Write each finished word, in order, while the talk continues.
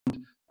to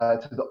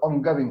the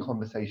ongoing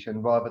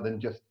conversation rather than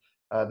just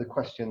the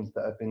questions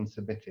that have been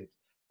submitted.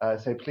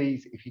 So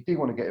please, if you do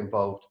want to get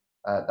involved,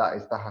 that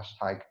is the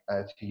hashtag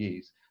to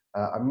use.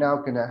 I'm now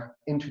going to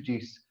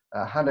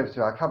hand over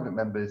to our cabinet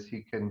members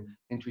who can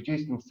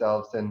introduce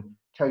themselves and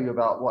tell you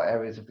about what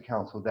areas of the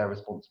council they're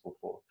responsible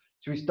for.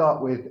 Should we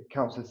start with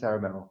Councillor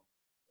Sarah Merrill?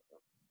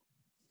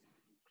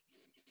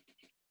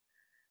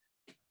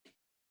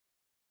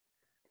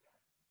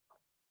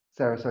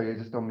 Sarah, sorry, you're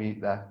just on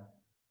mute there.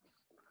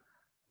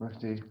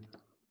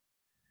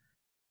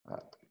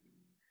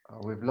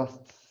 We've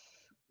lost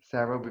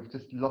Sarah. We've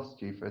just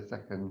lost you for a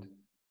second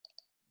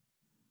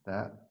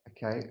there.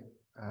 Okay.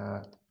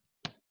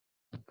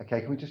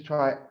 Okay, can we just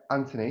try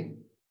Anthony?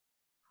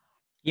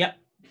 Yep.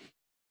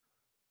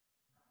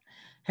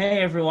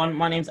 Hey everyone,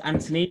 my name's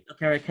Anthony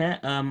Okereke.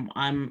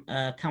 I'm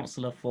a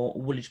councillor for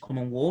Woolwich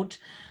Common Ward,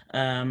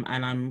 and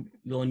I'm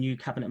your new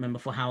cabinet member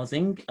for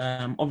housing.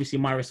 Obviously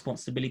my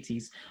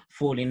responsibilities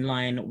fall in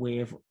line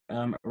with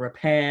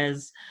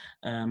repairs,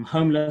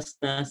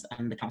 homelessness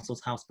and the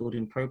council's house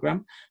building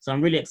programme. So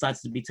I'm really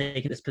excited to be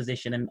taking this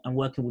position and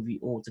working with you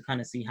all to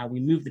kind of see how we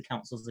move the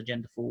council's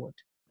agenda forward.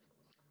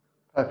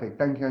 Perfect,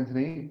 thank you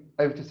Anthony.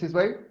 Over to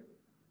Sizwe.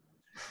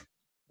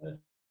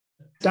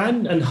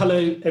 Dan, and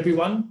hello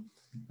everyone.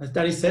 As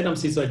Danny said, I'm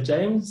Sizwe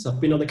James.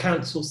 I've been on the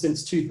council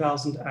since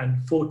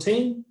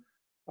 2014.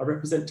 I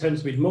represent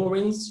Thamesmead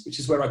Moorings, which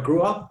is where I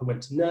grew up. I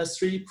went to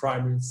nursery,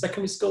 primary and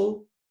secondary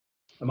school.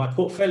 And my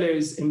portfolio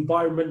is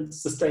environment,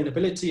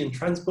 sustainability and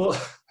transport,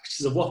 which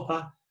is a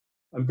whopper,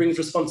 and brings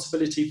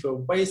responsibility for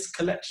waste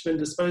collection and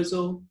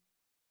disposal,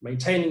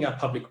 maintaining our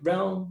public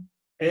realm,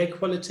 air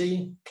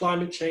quality,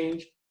 climate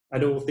change,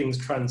 and all things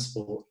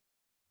transport.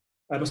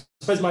 I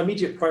suppose my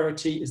immediate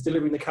priority is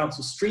delivering the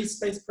council's street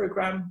space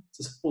programme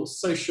to support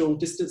social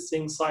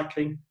distancing,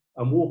 cycling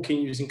and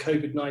walking using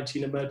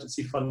COVID-19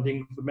 emergency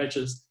funding for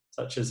measures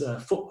such as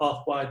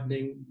footpath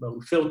widening,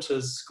 road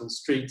filters, school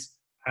streets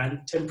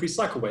and temporary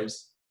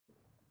cycleways.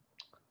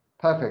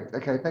 Perfect.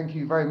 Okay, thank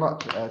you very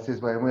much,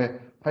 Sizwe, and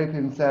we're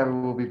hoping Sarah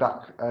will be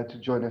back to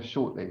join us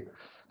shortly.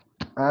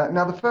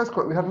 Now,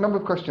 we have a number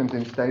of questions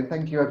in today.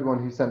 Thank you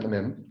everyone who sent them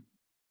in.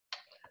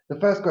 The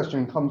first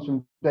question comes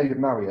from David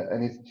Marriott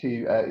and is to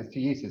you,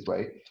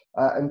 Sizwe.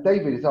 And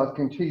David is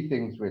asking two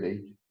things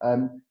really.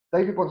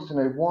 David wants to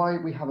know why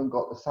we haven't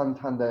got the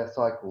Santander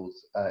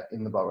cycles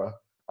in the borough,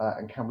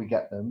 and can we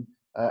get them?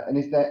 And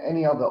is there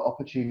any other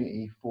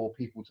opportunity for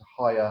people to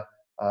hire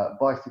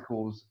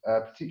bicycles,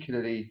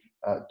 particularly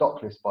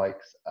dockless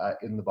bikes,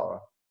 in the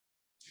borough?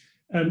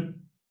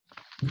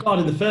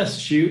 Regarding the first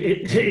issue,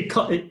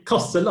 it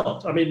costs a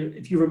lot. I mean,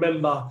 if you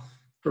remember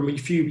from a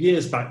few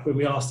years back when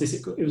we asked this,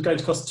 it was going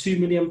to cost £2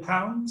 million,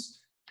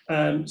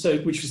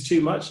 which was too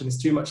much, and it's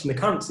too much in the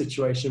current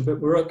situation. But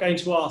we're going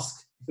to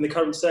ask, in the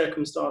current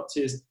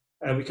circumstances,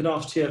 we can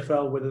ask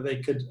TfL whether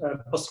they could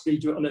possibly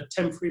do it on a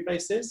temporary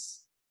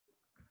basis.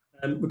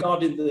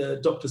 Regarding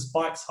the doctor's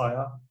bikes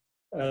hire,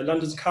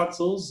 London's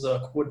councils are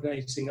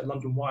coordinating a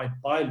London-wide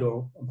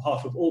bylaw on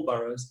behalf of all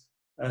boroughs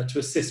to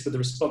assist with the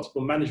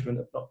responsible management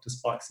of doctor's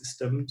bike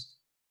systems.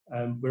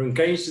 We're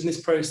engaged in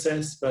this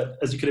process, but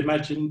as you can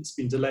imagine, it's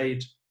been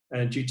delayed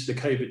due to the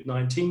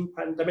COVID-19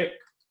 pandemic.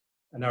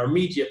 And our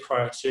immediate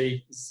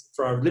priority is,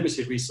 for our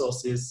limited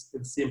resources,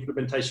 it's the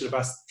implementation of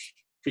our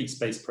street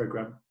space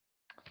programme.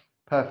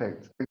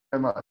 Perfect. Thank you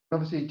very much.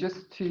 Obviously,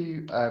 just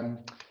to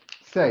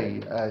say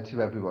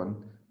to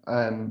everyone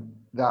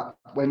that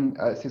when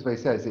Sizwe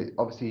says it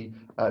obviously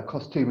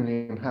cost £2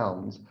 million,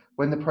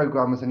 when the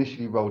programme was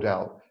initially rolled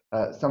out,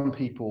 some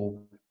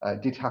people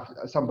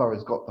some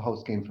boroughs got the whole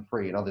scheme for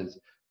free and others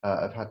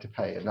have had to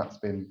pay, and that's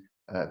been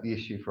the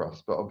issue for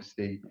us. But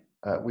obviously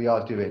we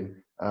are doing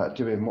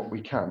what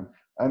we can.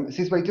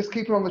 Sizwe, just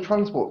keeping on the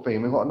transport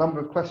theme, we've got a number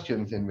of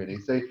questions in really,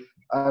 so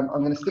I'm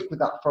going to stick with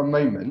that for a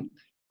moment.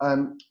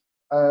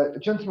 A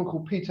gentleman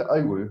called Peter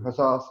Owu has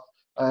asked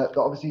that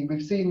obviously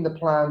we've seen the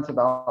plans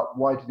about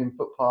widening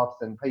footpaths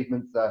and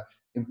pavements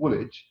in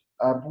Woolwich,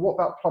 but what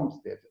about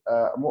Plumstead,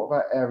 and what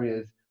about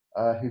areas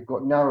who've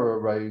got narrower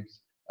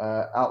roads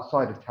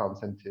outside of town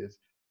centres,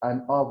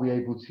 and are we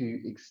able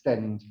to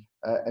extend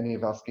any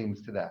of our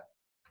schemes to there?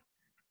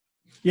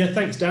 Yeah,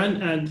 thanks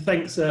Dan, and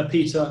thanks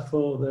Peter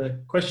for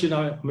the question.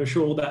 I'm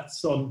sure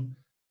that's on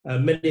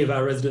many of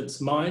our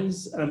residents'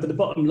 minds, but the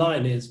bottom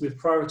line is we've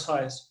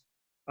prioritised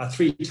our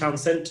 3 town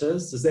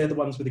centres as they're the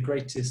ones with the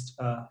greatest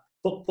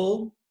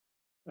footfall,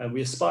 and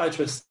we aspire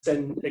to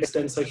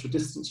extend social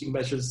distancing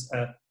measures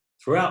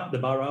throughout the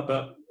borough,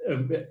 but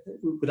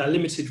with our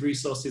limited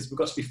resources, we've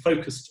got to be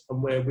focused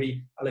on where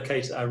we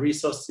allocate our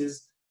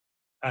resources.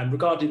 And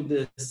regarding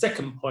the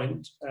second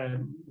point,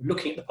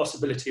 looking at the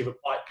possibility of a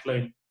bike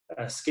loan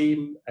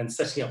scheme and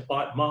setting up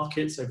bike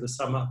markets over the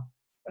summer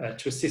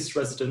to assist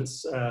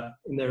residents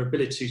in their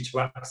ability to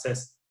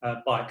access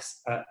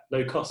bikes at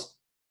low cost.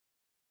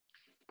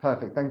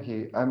 Perfect, thank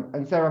you.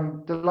 And Sarah,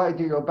 I'm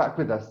delighted you're back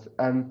with us.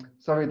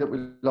 Sorry that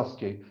we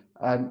lost you.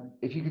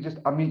 If you could just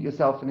unmute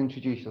yourself and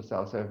introduce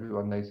yourself so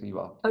everyone knows who you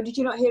are. Oh, did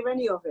you not hear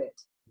any of it?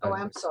 Oh,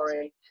 I'm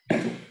sorry.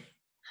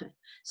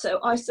 So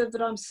I said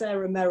that I'm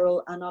Sarah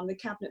Merrill, and I'm the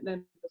Cabinet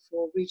Member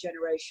for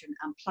Regeneration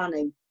and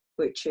Planning,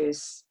 which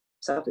is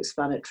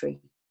self-explanatory.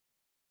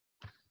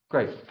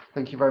 Great,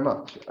 thank you very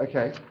much.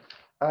 Okay,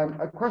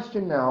 a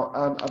question now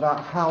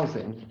about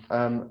housing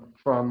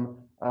from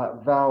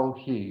Val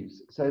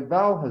Hughes. So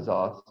Val has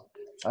asked,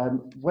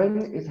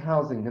 when is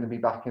housing going to be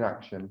back in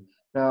action?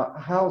 Now,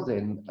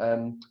 housing,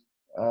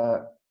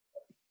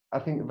 I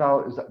think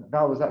Val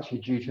was actually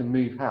due to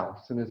move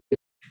house and has been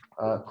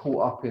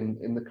caught up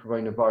in the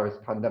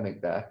coronavirus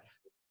pandemic there.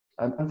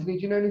 Anthony, do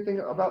you know anything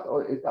about,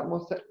 or is that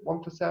more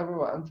one for Sarah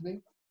or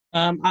Anthony?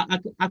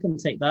 I can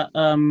take that.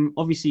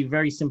 Obviously,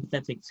 very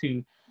sympathetic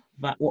to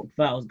that, what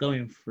Val's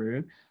going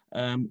through.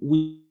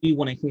 We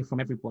want to hear from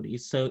everybody.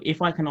 So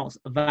if I can ask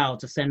Val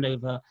to send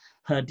over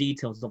her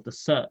details of the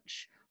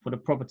search for the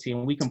property,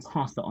 and we can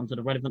pass that on to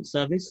the relevant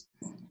service,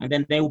 and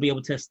then they will be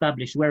able to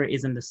establish where it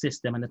is in the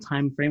system and the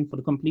time frame for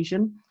the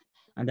completion,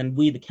 and then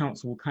we, the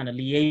council, will kind of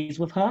liaise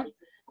with her.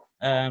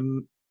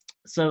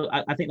 So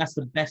I think that's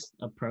the best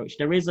approach.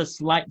 There is a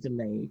slight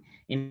delay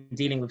in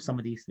dealing with some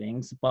of these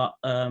things, but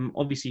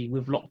obviously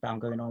with lockdown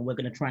going on, we're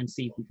going to try and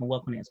see if we can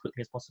work on it as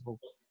quickly as possible.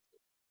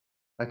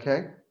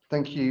 Okay,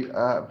 thank you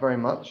very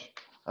much.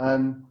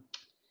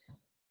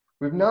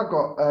 We've now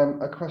got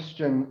a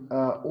question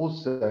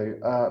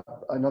also,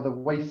 another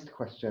waste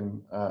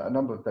question. A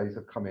number of those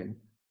have come in.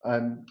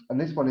 And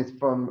this one is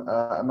from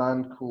a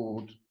man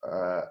called,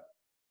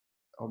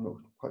 I'm not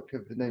quite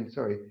clear of the name,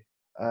 sorry.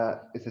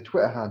 It's a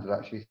Twitter handle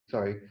actually,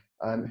 sorry,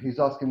 who's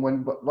asking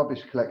when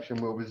rubbish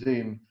collection will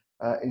resume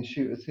in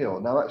Shooters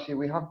Hill. Now actually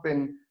we have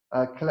been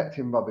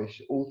collecting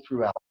rubbish all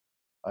throughout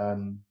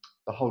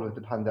the whole of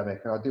the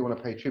pandemic, and I do want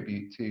to pay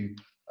tribute to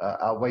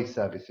our waste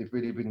service who've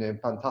really been doing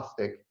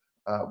fantastic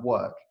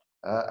work.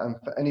 And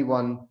for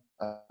anyone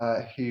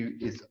who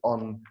is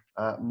on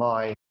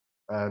my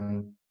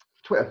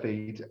Twitter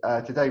feed,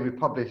 today we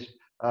published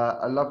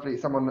a lovely,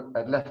 someone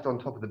had left on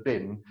top of the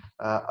bin,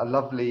 a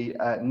lovely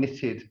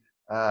knitted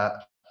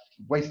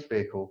waste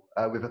vehicle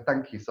with a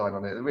thank you sign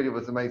on it. It really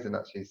was amazing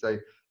actually. So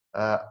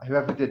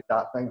whoever did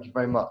that, thank you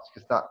very much,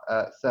 because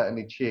that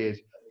certainly cheered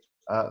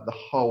the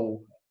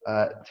whole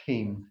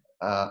team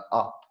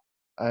up.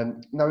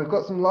 Now we've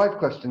got some live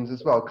questions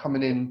as well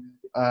coming in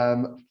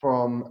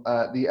from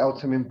the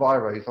Eltham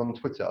Enviros on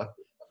Twitter.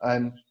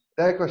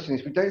 Their question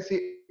is, we don't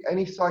see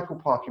any cycle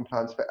parking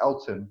plans for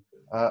Eltham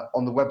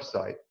on the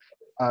website.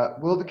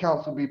 Will the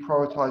council be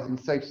prioritising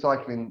safe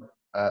cycling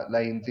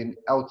lanes in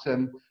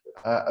Eltham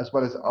as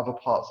well as other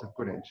parts of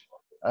Greenwich?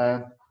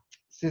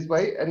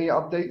 Sizwe, any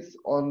updates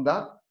on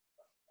that?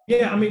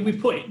 Yeah, I mean, we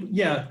put in,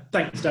 yeah,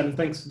 thanks, Dan,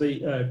 thanks for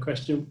the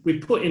question. We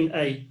put in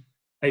a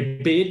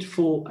bid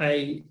for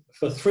 3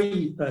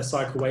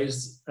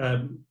 cycleways,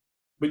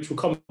 which will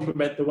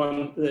complement the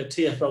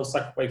TfL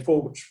cycleway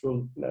 4, which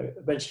will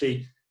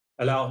eventually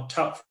allow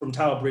from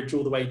Tower Bridge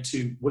all the way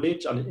to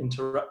Woolwich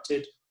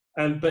uninterrupted.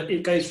 But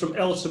it goes from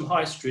Eltham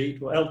High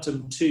Street or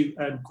Eltham to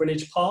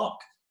Greenwich Park,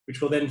 which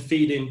will then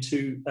feed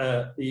into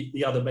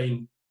the other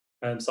main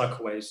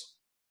cycleways.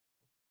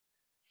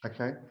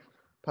 Okay,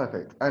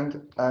 perfect.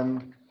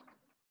 And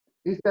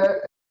is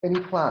there any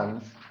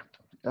plans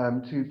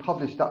to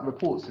publish that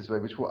report,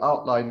 Sizwe, which will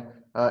outline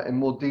in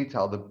more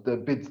detail the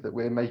bids that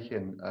we're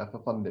making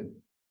for funding?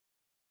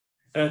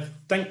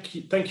 Thank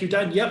you,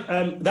 Dan. Yep,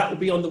 that will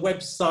be on the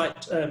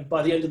website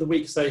by the end of the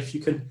week. So if you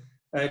can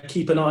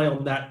keep an eye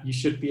on that,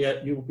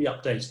 you will be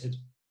updated.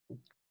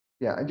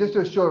 Yeah, and just to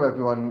assure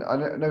everyone, I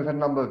know we've had a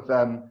number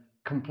of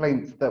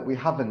complaints that we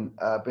haven't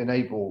been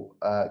able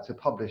to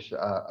publish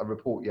a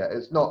report yet.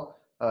 It's not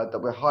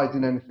that we're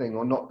hiding anything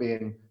or not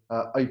being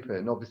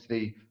open.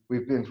 Obviously,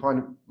 we've been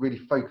trying to really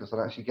focus on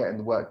actually getting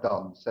the work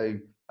done. So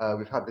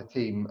we've had the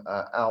team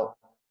out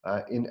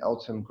in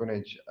Eltham,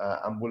 Greenwich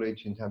and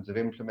Woolwich in terms of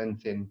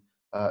implementing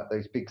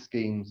those big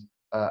schemes,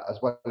 as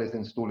well as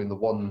installing the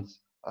ones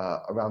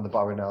around the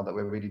borough now that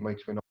we're really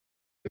motoring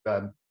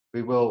on.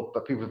 We will,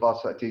 but people have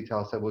asked for that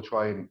detail, so we'll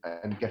try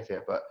and get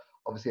it. But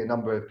obviously a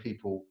number of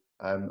people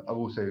are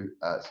also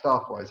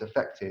staff-wise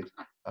affected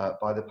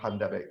by the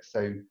pandemic,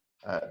 so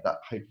that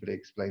hopefully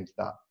explains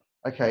that.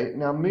 Okay,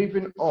 now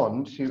moving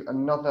on to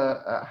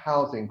another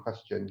housing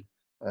question,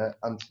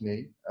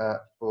 Anthony,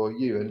 for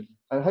you,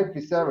 and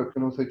hopefully Sarah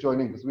can also join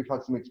in because we've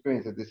had some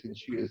experience of this in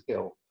Shooters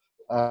Hill.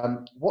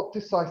 What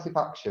decisive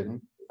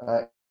action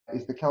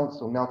is the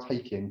council now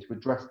taking to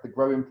address the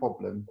growing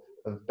problem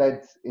of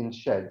beds in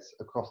sheds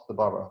across the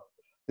borough?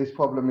 This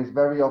problem is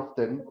very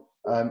often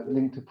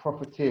linked to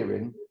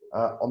profiteering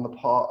on the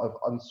part of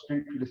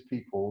unscrupulous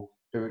people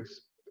who are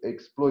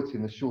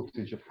exploiting the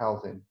shortage of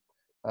housing.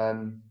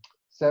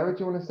 Sarah,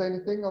 do you want to say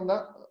anything on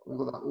that? We've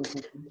got that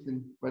awful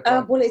in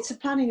well, it's a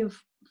planning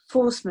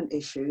enforcement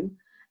issue,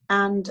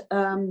 and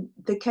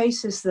the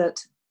cases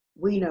that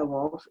we know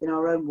of in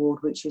our own ward,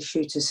 which is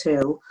Shooters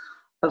Hill,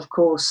 of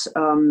course,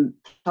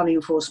 planning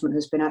enforcement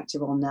has been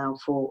active on now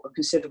for a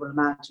considerable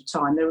amount of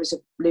time. There is a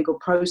legal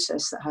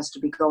process that has to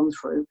be gone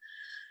through.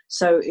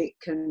 So it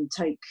can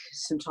take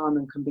some time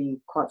and can be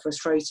quite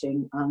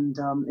frustrating, and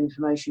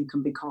information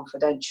can be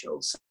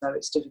confidential. So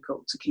it's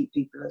difficult to keep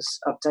people as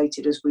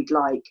updated as we'd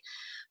like.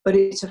 But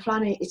it's a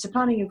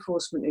planning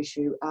enforcement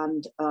issue,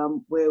 and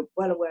we're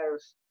well aware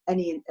of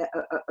any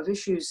of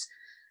issues.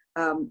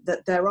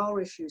 That there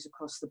are issues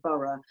across the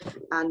borough,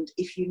 and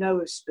if you know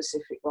of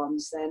specific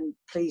ones, then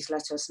please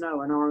let us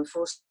know, and our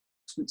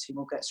enforcement team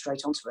will get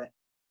straight onto it.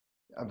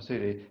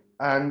 Absolutely.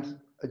 And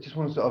I just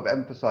want to sort of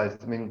emphasize,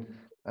 I mean,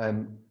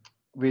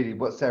 really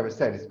what Sarah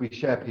said is we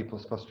share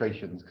people's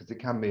frustrations, because it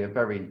can be a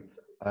very,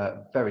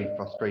 very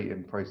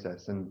frustrating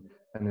process. And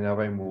in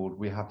our own ward,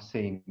 we have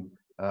seen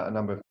a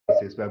number of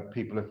cases where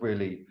people have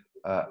really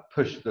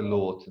pushed the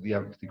law to the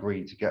nth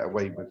degree to get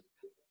away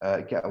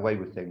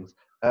with things.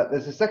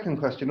 There's a second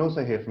question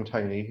also here from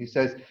Tony, who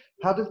says,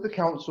 how does the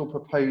council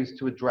propose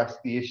to address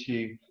the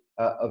issue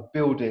of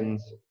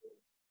buildings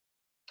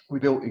we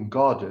built in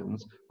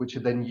gardens, which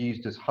are then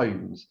used as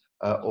homes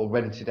or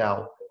rented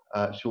out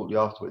shortly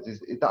afterwards?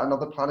 Is that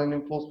another planning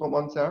enforcement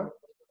one, Sarah?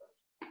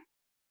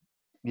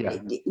 Yeah.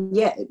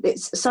 Yeah,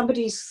 it's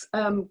somebody's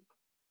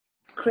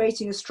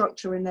creating a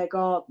structure in their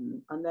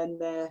garden, and then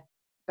they're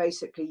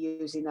basically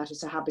using that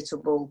as a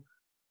habitable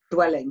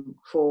dwelling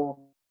for.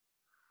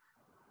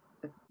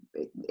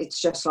 It's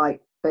just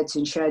like beds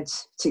and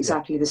sheds. It's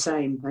exactly the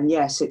same. And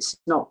yes, it's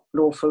not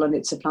lawful, and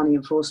it's a planning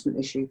enforcement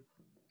issue.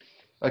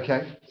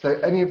 Okay, so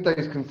any of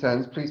those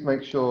concerns, please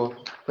make sure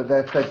that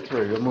they're fed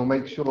through, and we'll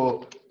make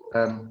sure,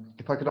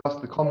 if I could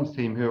ask the comms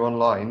team who are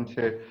online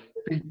to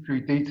feed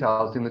through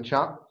details in the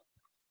chat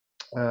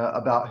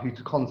about who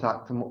to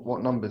contact and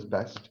what number's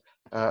best,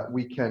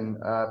 we can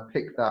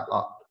pick that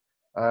up.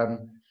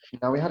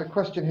 Now, we had a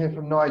question here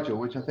from Nigel,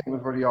 which I think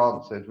we've already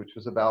answered, which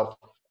was about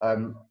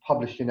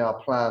publishing our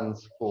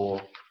plans for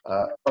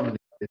funding.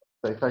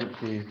 So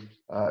thank you,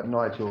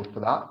 Nigel, for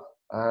that.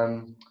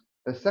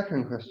 The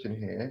second question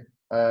here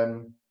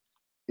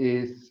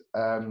is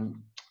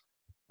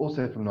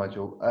also from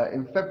Nigel.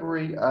 In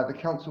February, the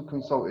council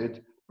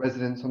consulted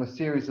residents on a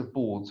series of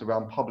boards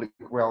around public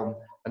realm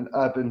and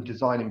urban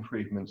design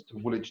improvements to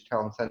Woolwich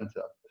Town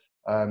Centre,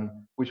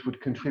 which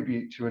would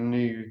contribute to a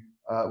new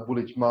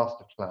Woolwich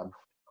master plan.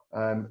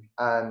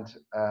 And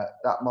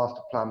that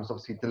master plan was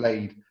obviously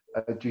delayed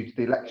due to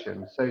the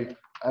election. So,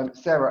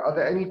 Sarah, are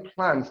there any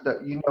plans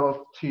that you know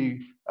of to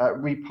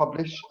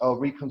republish or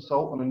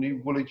reconsult on a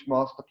new Woolwich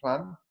master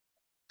plan?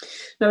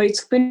 No,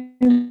 it's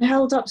been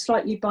held up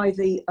slightly by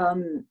the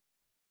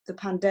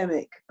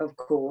pandemic, of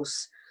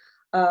course,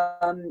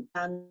 and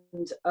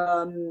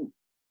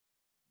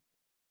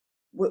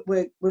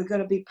we're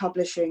going to be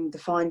publishing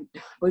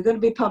we're going to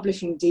be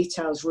publishing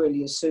details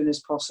really as soon as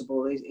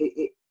possible.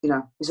 It you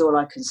know, is all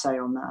I can say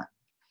on that.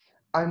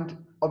 And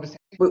obviously,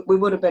 we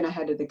would have been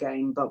ahead of the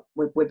game, but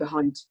we're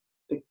behind.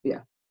 Yeah.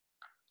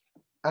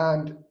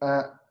 And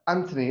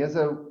Anthony, as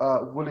a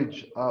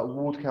Woolwich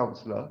ward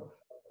councillor,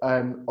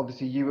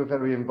 obviously you were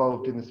very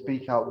involved in the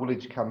Speak Out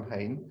Woolwich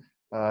campaign,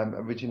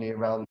 originally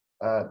around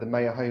the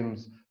Mayor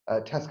Holmes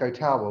Tesco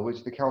Tower,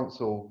 which the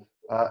council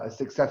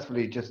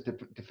successfully just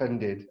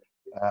defended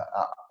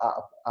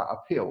at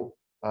appeal,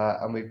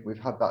 and we've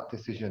had that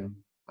decision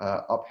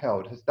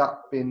upheld. Has that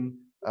been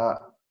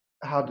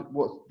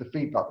what's the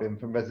feedback been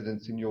from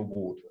residents in your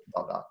ward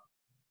about that?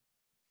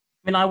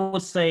 I mean, I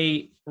would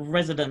say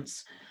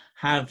residents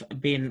have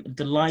been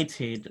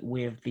delighted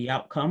with the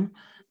outcome.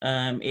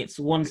 It's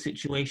one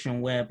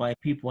situation whereby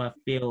people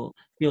feel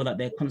that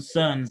their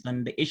concerns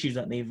and the issues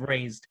that they've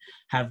raised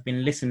have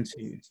been listened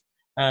to.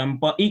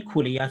 But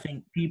equally, I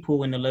think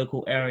people in the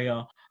local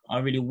area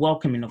are really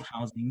welcoming of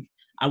housing,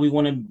 and we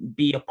want to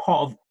be a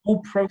part of all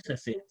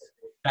processes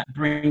that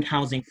bring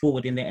housing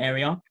forward in the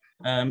area.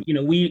 You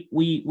know, we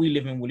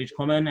live in Woolwich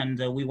Common, and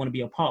we want to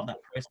be a part of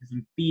that process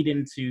and feed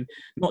into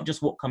not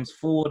just what comes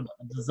forward, but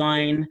the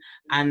design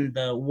and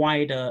the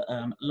wider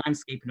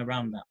landscaping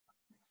around that.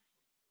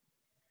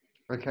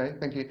 Okay,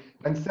 thank you.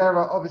 And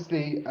Sarah,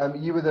 obviously,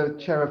 you were the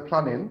chair of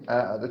planning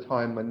at the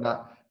time when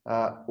that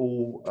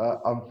all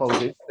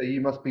unfolded. So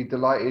you must be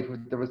delighted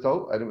with the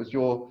result, and it was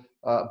your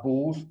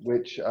board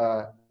which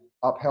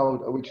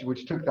upheld,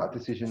 which took that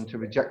decision to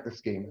reject the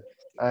scheme.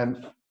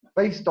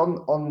 Based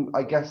on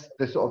I guess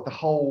the sort of the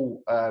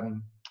whole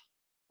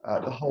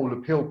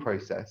appeal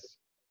process,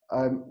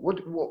 what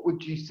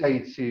would you say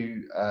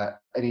to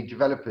any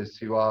developers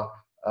who are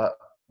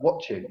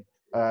watching,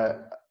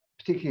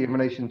 particularly in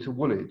relation to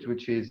Woolwich,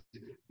 which is,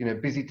 you know,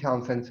 busy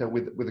town centre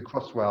with a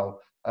Crossrail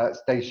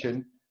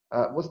station?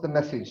 What's the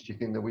message, do you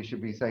think, that we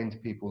should be saying to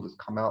people that's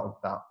come out of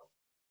that?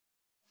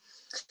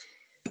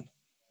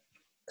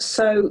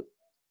 So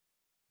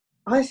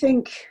I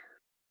think,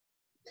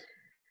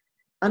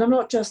 and I'm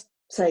not just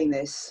saying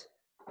this,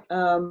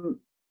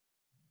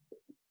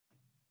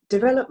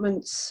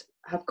 developments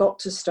have got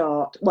to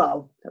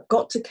have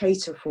got to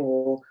cater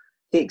for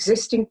the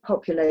existing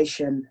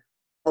population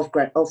of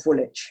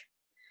Woolwich.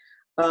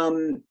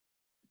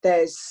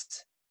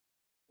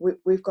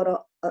 We've got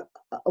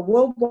a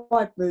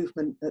worldwide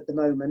movement at the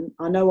moment.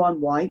 I know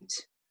I'm white,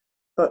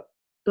 but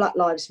Black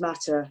Lives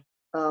Matter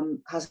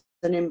has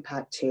an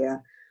impact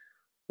here.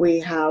 We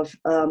have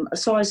a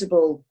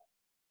sizable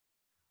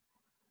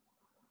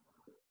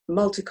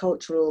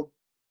multicultural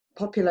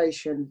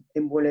population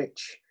in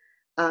Woolwich,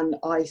 and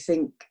I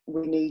think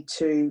we need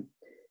to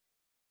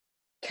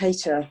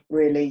cater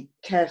really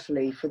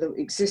carefully for the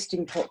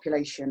existing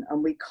population,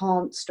 and we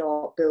can't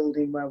start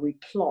building where we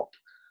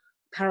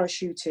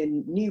parachute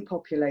in new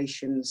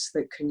populations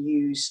that can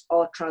use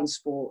our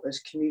transport as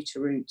commuter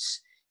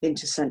routes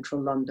into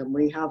central London.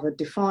 We have a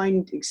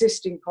defined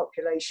existing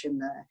population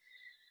there,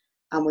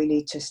 and we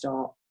need to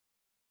start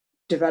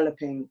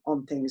developing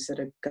on things that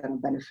are going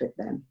to benefit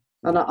them.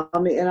 And I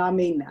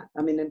mean that.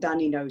 I mean, and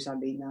Danny knows I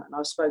mean that. And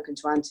I've spoken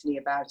to Anthony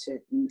about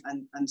it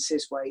and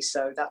Sizwe.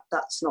 So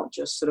that's not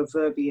just sort of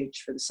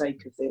verbiage for the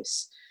sake of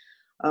this.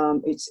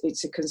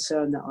 It's a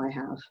concern that I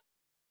have.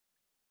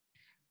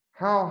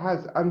 How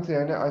has,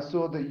 Anthony, I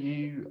saw that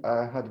you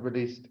had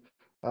released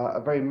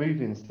a very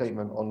moving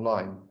statement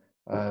online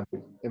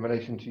in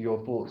relation to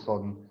your thoughts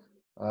on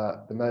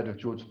the murder of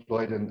George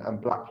Floyd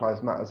and Black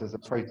Lives Matter as a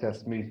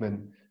protest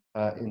movement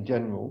in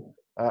general.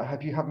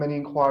 Have you had many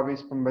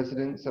inquiries from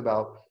residents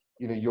about,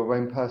 your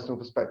own personal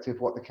perspective,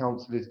 what the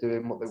council is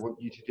doing, what they want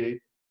you to do?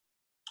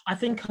 I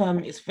think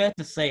it's fair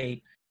to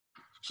say,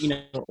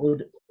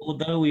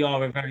 although we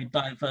are a very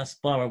diverse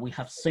borough, we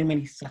have so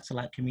many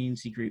satellite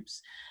community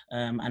groups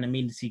and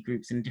amenity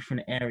groups in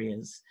different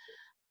areas.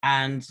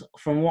 And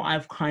from what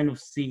I've kind of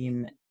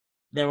seen,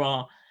 there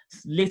are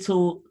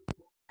little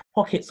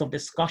pockets of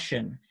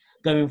discussion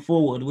going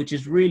forward, which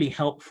is really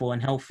helpful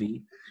and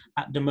healthy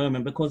at the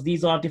moment, because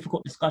these are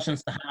difficult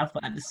discussions to have,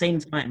 but at the same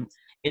time,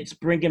 it's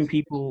bringing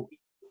people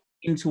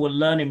into a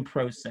learning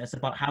process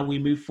about how we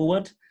move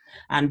forward.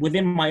 And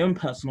within my own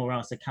personal role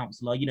as a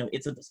councillor,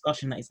 it's a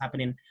discussion that is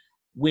happening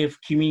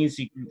with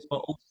community groups, but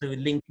also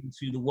linking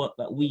to the work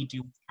that we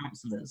do with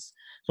councillors.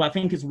 So I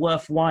think it's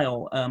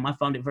worthwhile. I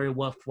found it very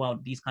worthwhile,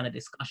 these kind of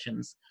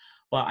discussions.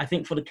 But I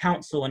think for the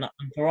council and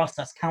for us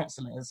as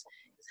councillors,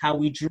 it's how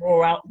we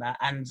draw out that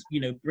and,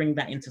 bring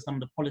that into some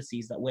of the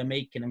policies that we're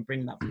making and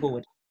bring that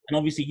forward. And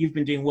obviously you've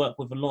been doing work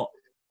with a lot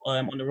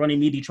on the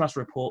Runnymede Trust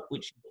report,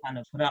 which you kind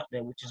of put out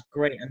there, which is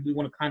great. And we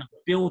want to kind of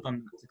build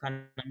on that to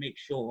kind of make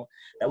sure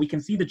that we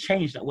can see the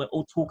change that we're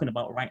all talking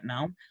about right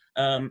now.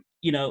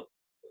 It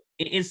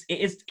is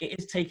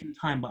taking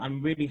time, but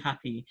I'm really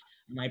happy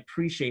and I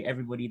appreciate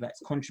everybody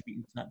that's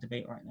contributing to that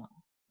debate right now.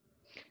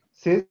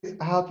 Sis,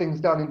 how are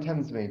things down in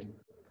Thamesmead?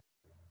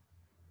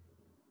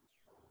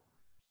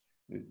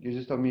 You're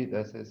just on mute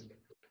there, Sis.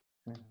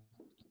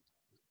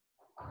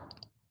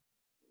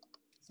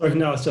 Sorry,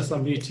 no, it's just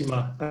unmuting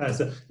my.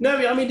 No,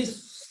 I mean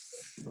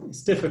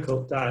it's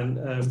difficult, Dan.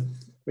 I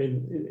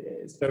mean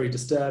it's very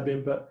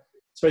disturbing, but I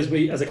suppose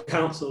we, as a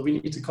council, we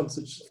need to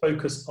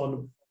focus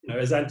on,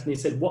 as Anthony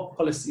said, what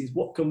policies,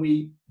 what can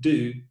we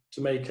do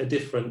to make a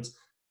difference?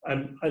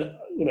 And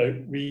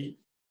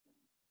it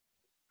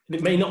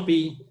may not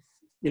be,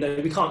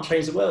 we can't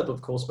change the world,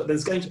 of course, but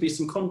there's going to be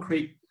some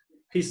concrete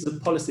pieces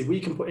of policy we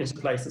can put into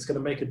place that's going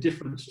to make a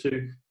difference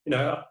to,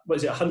 what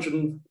is it,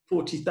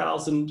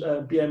 140,000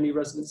 BME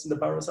residents in the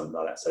borough, something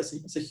like that. So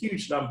it's a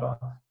huge number,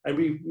 and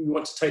we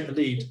want to take the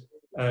lead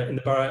in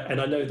the borough.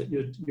 And I know that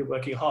you're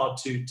working hard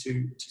to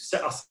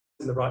set us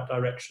in the right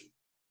direction.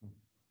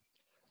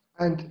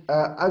 And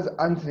as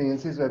Anthony and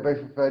Sizwe both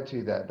referred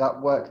to there,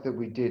 that work that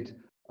we did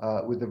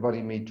with the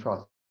Runnymede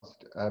Trust,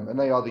 and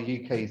they are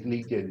the UK's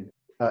leading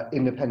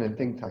independent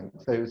think tank.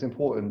 So it was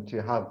important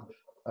to have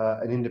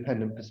an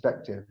independent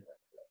perspective.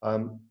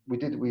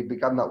 We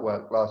began that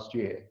work last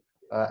year,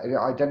 and it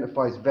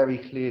identifies very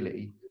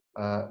clearly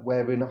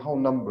where in a whole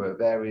number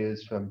of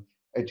areas, from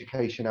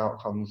education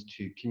outcomes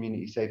to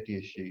community safety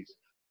issues,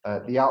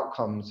 the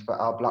outcomes for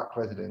our Black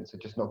residents are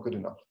just not good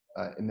enough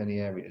in many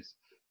areas.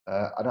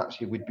 And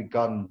actually we'd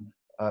begun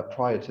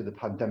prior to the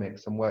pandemic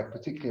some work,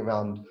 particularly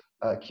around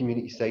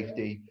community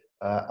safety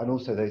and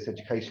also those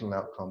educational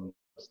outcomes,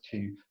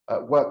 to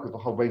work with a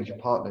whole range of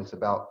partners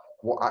about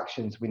what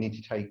actions we need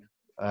to take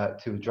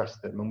to address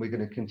them. And we're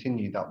going to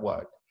continue that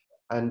work.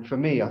 And for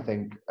me, I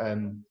think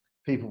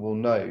people will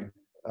know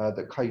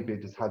that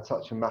COVID has had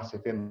such a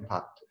massive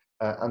impact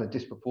and a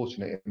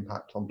disproportionate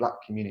impact on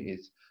Black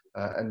communities.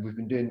 And we've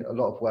been doing a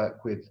lot of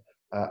work with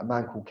a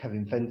man called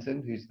Kevin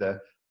Fenton, who's the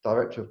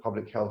Director of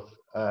Public Health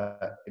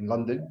in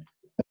London,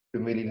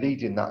 been really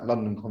leading that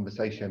London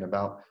conversation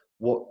about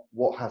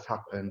what has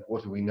happened,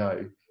 what do we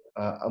know,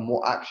 and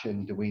what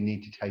action do we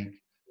need to take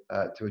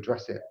to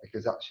address it,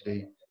 because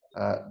actually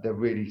the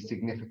really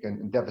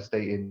significant and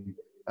devastating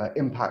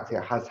impact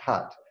it has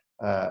had,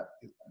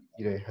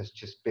 has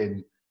just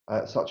been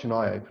such an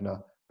eye-opener.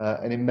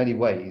 And in many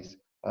ways,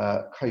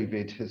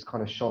 COVID has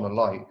kind of shone a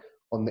light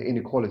on the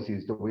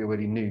inequalities that we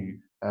already knew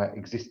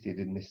existed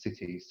in this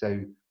city.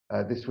 So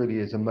this really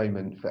is a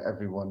moment for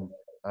everyone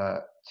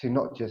to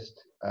not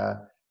just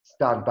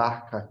stand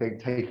back, I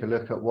think, take a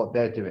look at what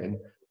they're doing,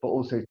 but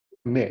also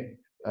commit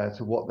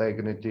to what they're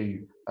going to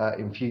do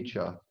in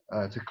future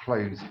to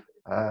close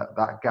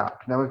that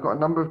gap. Now, we've got a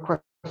number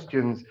of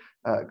questions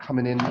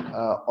coming in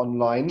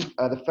online.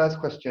 The first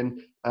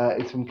question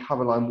is from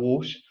Caroline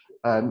Walsh,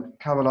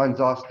 Caroline's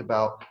asked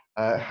about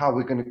how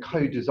we're going to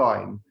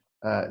co-design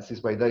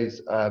Sizwe,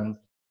 those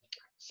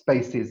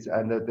spaces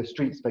and the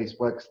street space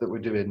works that we're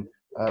doing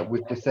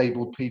with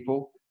disabled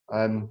people.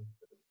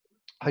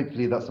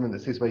 Hopefully that's something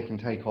that Sizwe can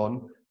take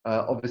on.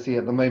 Obviously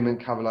at the moment,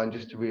 Caroline,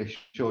 just to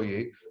reassure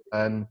you,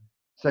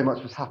 so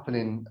much was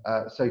happening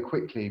so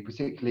quickly,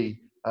 particularly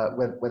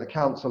where the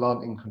council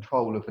aren't in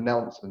control of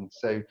announcements.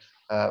 So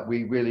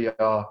we really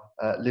are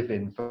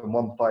living from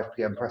one 5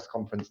 p.m. press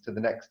conference to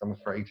the next, I'm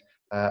afraid,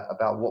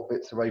 about what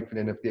bits are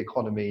opening of the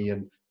economy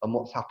and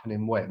what's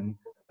happening when,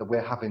 that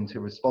we're having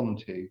to respond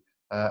to.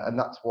 And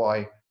that's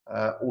why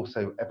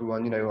also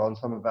everyone, you know, on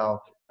some of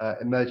our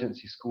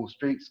emergency school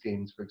street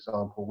schemes, for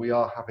example, we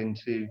are having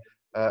to,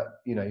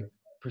 you know,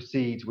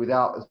 proceed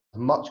without as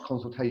much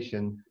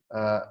consultation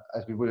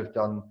as we would have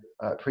done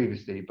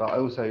previously. But I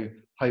also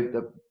hope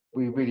that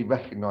we really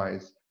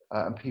recognise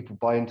and people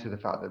buy into the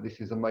fact that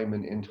this is a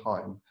moment in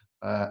time,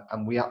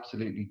 and we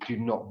absolutely do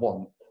not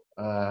want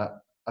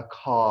a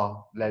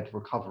car-led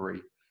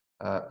recovery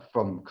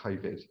from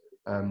COVID.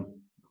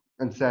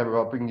 And Sarah,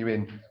 I'll bring you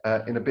in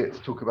a bit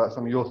to talk about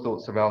some of your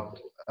thoughts about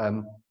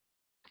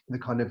the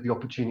kind of the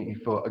opportunity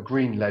for a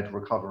green-led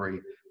recovery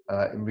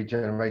in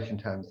regeneration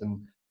terms, and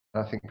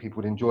I think people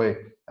would enjoy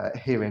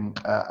hearing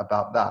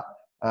about that.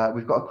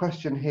 We've got a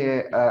question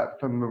here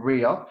from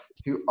Maria,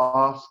 who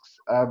asks,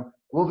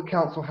 will the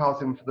council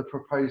housing for the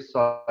proposed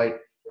site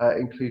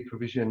include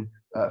provision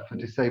for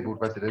disabled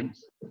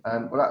residents?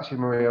 Well, actually,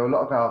 Maria, a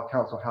lot of our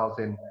council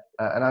housing,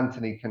 and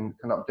Anthony can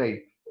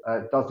update,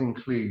 does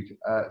include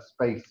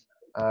space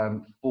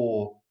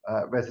for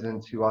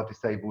residents who are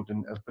disabled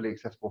and fully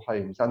accessible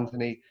homes.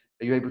 Anthony,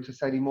 are you able to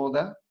say any more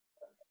there?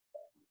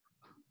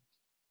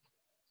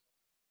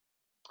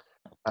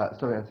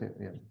 Sorry, Anthony.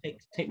 Yeah.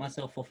 Take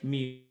myself off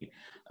mute.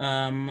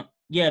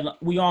 Yeah,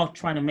 we are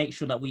trying to make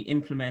sure that we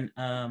implement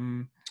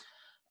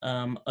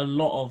a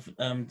lot of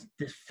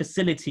the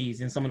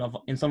facilities in some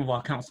of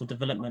our council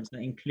developments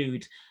that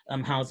include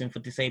housing for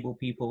disabled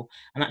people.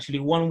 And actually,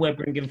 when we're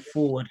bringing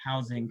forward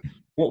housing,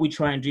 what we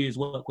try and do is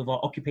work with our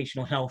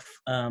occupational health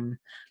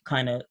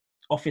kind of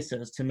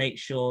officers to make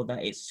sure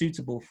that it's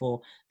suitable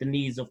for the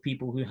needs of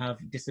people who have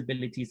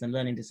disabilities and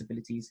learning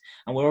disabilities.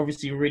 And we're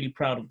obviously really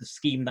proud of the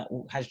scheme that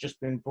has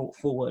just been brought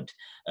forward,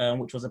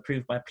 which was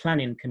approved by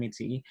planning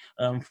committee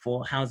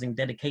for housing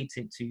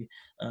dedicated to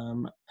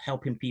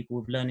helping people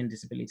with learning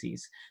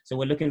disabilities. So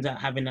we're looking at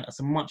having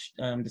some much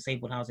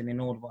disabled housing in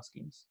all of our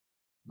schemes.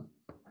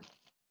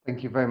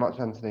 Thank you very much,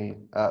 Anthony,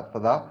 for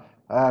that.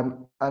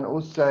 And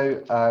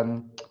also,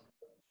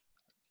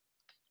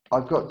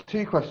 I've got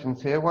two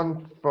questions here,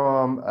 one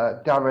from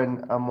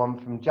Darren and one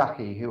from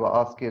Jackie, who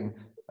are asking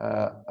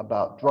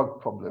about drug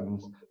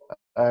problems.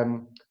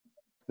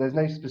 There's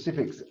no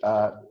specifics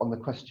on the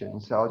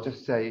question, so I'll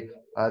just say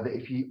that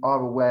if you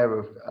are aware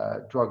of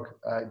drug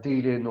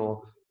dealing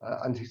or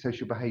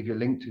antisocial behaviour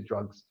linked to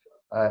drugs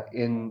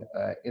in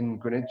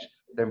Greenwich,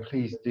 then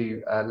please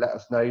do let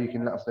us know. You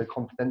can let us know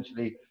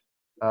confidentially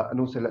and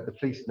also let the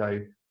police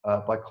know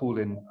by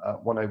calling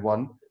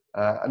 101.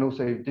 And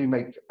also do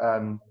make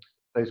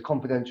those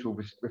confidential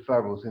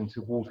referrals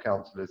into ward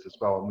counsellors as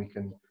well, and we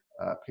can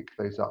pick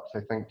those up.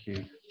 So thank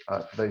you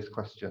for those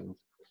questions.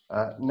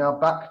 Now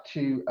back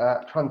to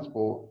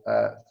transport,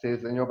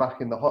 Sis, and you're back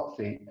in the hot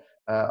seat,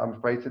 I'm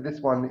afraid. So this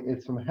one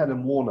is from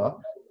Helen Warner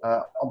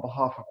on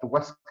behalf of the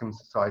Westcombe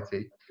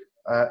Society.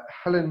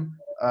 Helen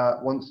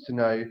wants to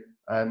know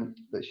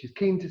that she's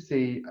keen to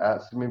see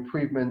some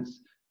improvements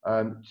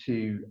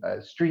to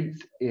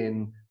streets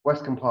in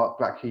Westcombe Park,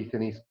 Blackheath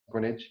and East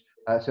Greenwich,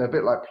 so a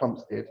bit like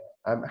Plumstead.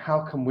 How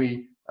can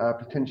we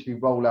potentially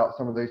roll out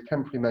some of those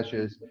temporary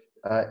measures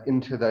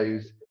into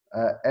those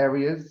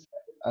areas?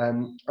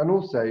 And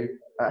also,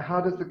 how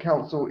does the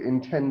council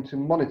intend to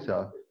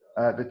monitor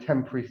the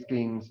temporary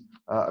schemes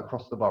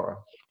across the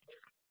borough?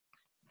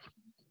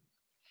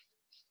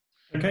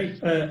 Okay,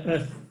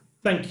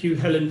 thank you,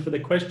 Helen, for the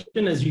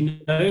question. As you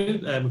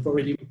know, we've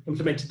already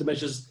implemented the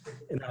measures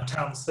in our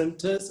town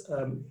centres,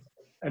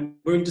 and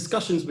we're in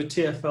discussions with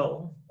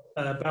TfL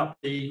about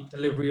the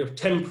delivery of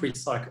temporary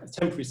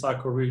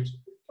cycle route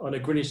on a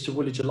Greenwich to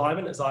Woolwich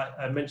alignment, as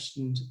I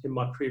mentioned in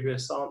my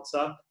previous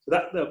answer. So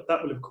that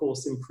will, of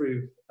course,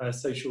 improve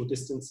social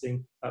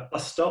distancing at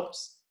bus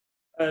stops.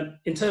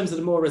 In terms of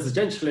the more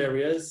residential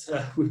areas,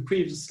 we're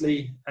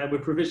provisionally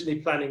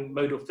planning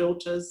modal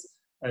filters,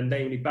 and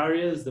namely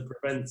barriers that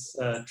prevents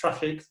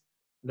traffic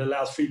and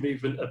allows free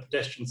movement of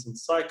pedestrians and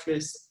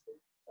cyclists.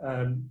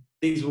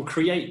 These will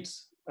create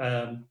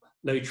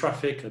low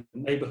traffic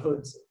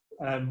neighbourhoods.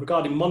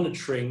 Regarding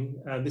monitoring,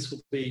 this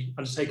will be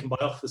undertaken by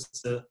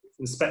officer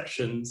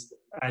inspections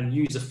and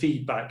user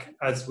feedback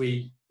as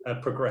we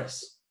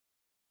progress.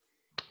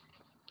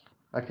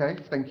 Okay,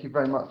 thank you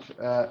very much,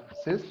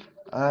 Sis.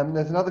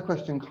 There's another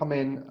question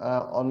coming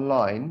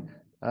online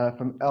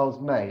from Els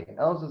May.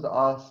 Els has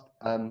asked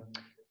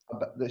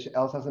that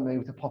Els hasn't been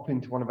able to pop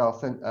into one of our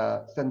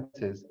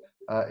centres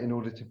in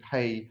order to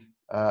pay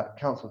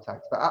council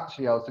tax. But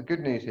actually, Els, the good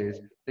news is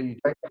that you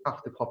don't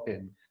have to pop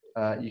in.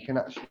 You can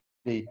actually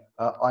actually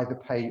either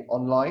pay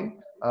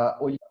online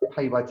or you can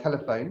pay by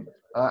telephone.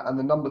 And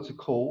the number to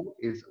call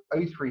is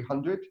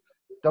 0300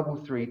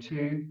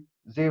 332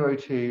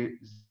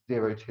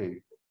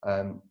 0202.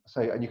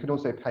 And you can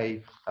also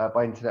pay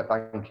by internet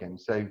banking.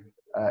 So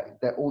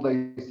all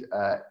those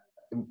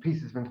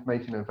pieces of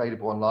information are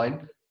available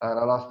online. And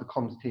I'll ask the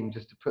comms team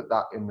just to put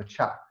that in the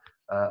chat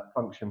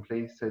function,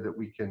 please, so that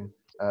we can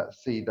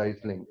see those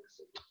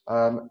links.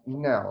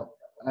 Now,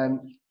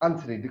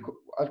 Anthony,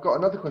 I've got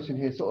another question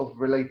here, sort of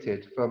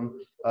related from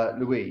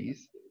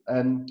Louise.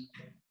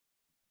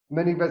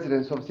 Many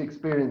residents obviously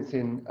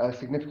experiencing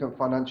significant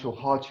financial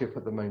hardship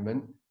at the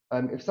moment.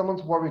 If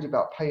someone's worried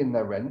about paying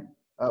their rent,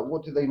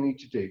 what do they need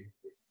to do?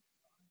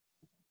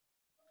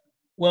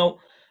 Well,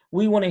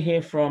 we want to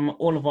hear from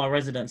all of our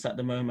residents at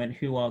the moment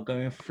who are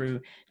going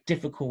through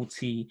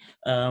difficulty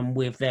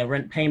with their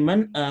rent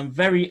payment.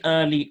 Very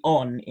early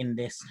on in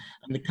this,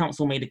 the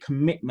council made a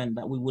commitment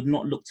that we would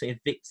not look to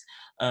evict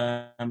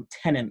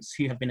tenants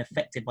who have been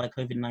affected by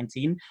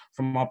COVID-19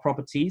 from our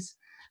properties.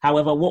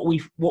 However,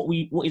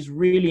 what is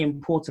really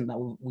important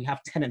that we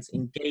have tenants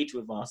engage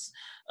with us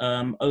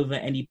over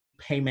any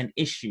payment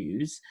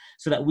issues,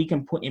 so that we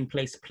can put in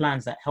place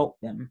plans that help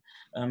them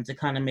to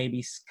kind of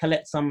maybe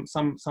collect some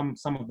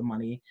of the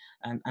money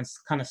and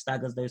kind of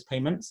staggers those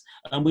payments.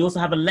 We also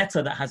have a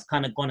letter that has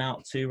kind of gone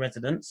out to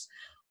residents,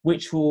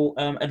 which will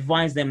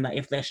advise them that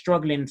if they're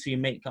struggling to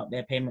make up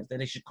their payments, that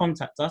they should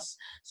contact us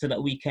so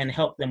that we can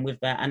help them with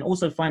that, and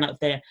also find out if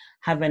they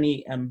have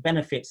any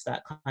benefits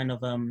that kind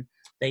of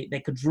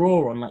they could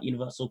draw on, like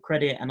universal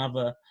credit and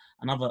other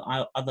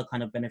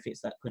kind of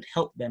benefits that could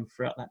help them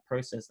throughout that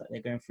process that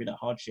they're going through, that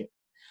hardship.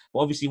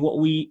 But obviously what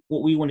we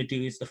want to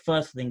do is, the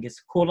first thing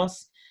is call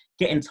us,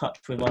 get in touch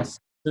with us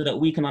so that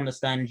we can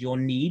understand your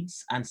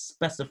needs and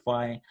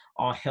specify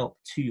our help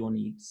to your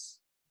needs.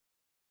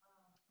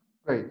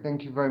 Great,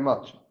 thank you very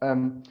much.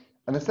 And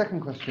the second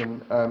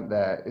question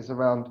there is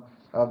around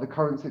the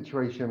current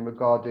situation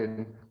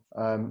regarding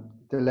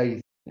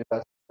delays in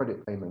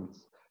credit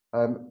payments.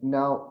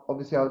 Now,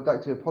 obviously, I would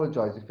like to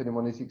apologise if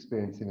anyone is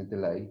experiencing a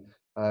delay.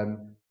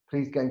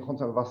 Please get in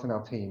contact with us and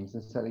our teams,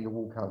 and certainly your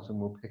ward council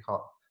will pick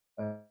up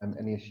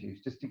any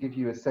issues. Just to give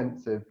you a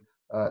sense of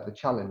the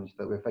challenge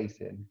that we're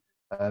facing,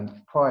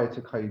 prior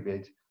to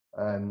COVID,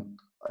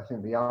 I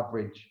think the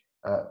average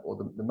or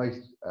the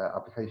most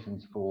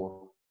applications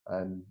for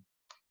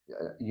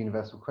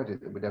universal credit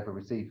that we'd ever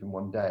receive in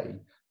one day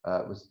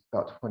was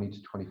about 20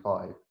 to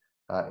 25.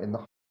 In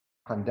the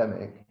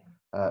pandemic,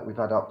 we've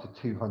had up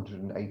to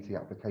 280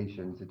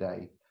 applications a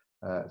day.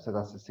 So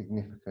that's a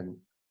significant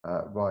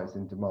rise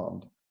in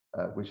demand,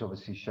 which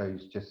obviously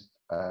shows just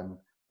the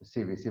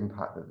serious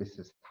impact that this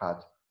has had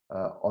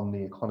on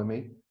the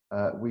economy.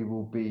 We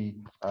will be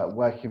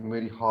working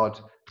really hard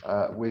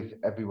with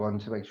everyone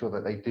to make sure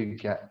that they do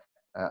get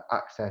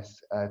access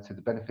to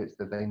the benefits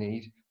that they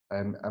need.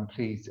 And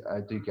please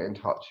do get in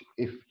touch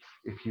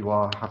if you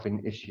are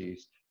having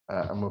issues,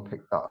 and we'll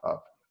pick that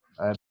up.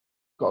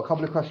 Got a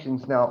couple of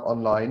questions now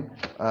online.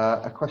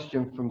 A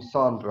question from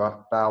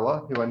Sandra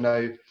Bauer, who I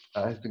know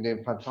has been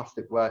doing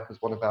fantastic work as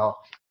one of our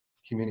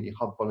Community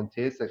Hub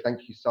volunteers. So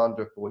thank you,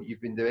 Sandra, for what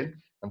you've been doing,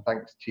 and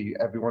thanks to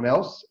everyone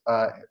else,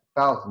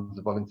 thousands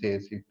of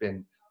volunteers who've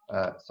been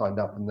signed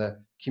up. And the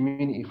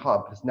Community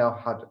Hub has now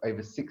had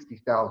over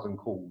 60,000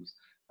 calls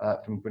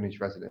from Greenwich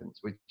residents,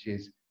 which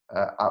is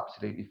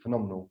absolutely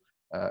phenomenal,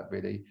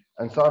 really.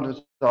 And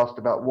Sandra's asked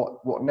about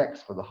what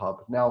next for the hub.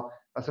 Now,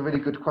 that's a really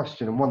good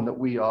question, and one that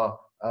we are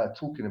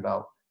talking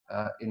about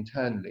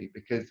internally,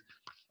 because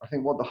I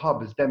think what the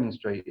hub has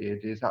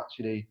demonstrated is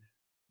actually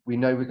we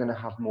know we're going to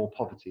have more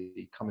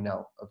poverty coming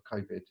out of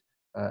COVID,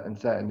 and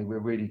certainly we're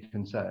really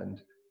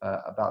concerned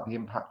about the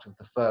impact of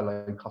the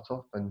furlough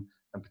cut-off and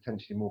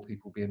potentially more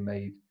people being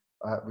made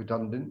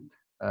redundant,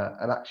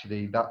 and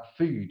actually that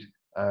food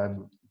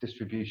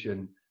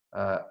distribution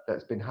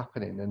that's been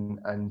happening,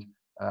 and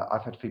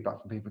I've had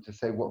feedback from people to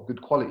say what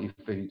good quality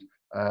food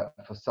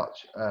for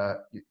such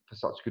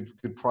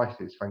good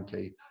prices,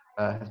 frankly,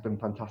 has been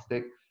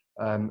fantastic.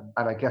 And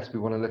I guess we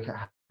want to look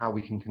at how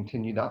we can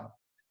continue that.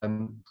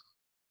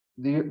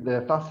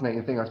 The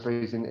fascinating thing, I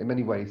suppose, in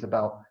many ways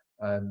about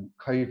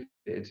COVID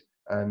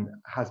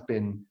has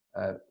been,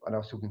 and I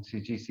was talking to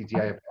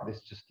GCDA about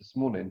this just this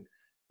morning,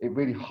 it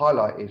really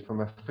highlighted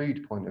from a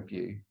food point of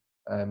view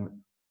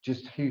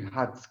just who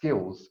had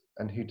skills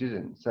and who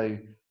didn't. So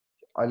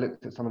I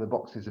looked at some of the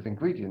boxes of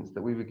ingredients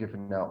that we were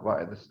giving out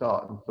right at the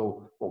start and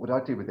thought, what would I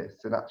do with this?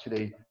 And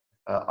actually,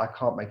 I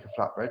can't make a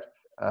flatbread.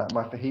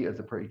 My fajitas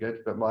are pretty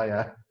good, but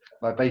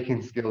my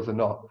baking skills are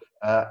not.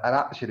 And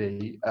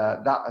actually,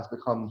 that has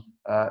become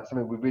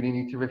something we really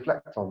need to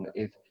reflect on,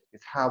 is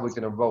how we're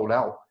going to roll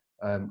out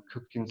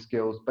cooking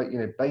skills, but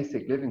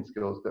basic living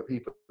skills that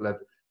people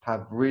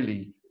have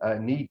really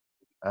need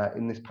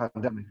in this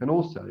pandemic. And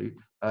also,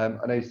 I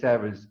know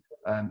Sarah's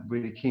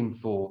really keen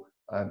for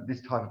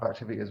this type of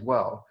activity as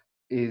well,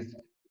 is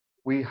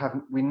we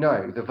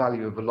know the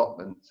value of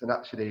allotments, and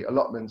actually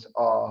allotments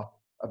are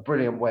a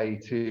brilliant way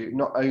to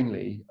not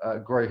only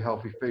grow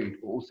healthy food,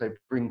 but also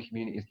bring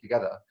communities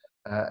together.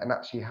 and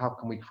actually how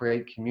can we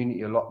create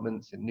community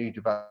allotments and new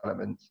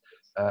developments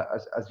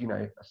as you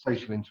know, a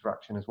social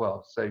interaction as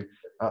well. So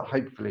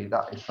hopefully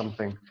that is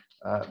something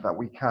that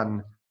we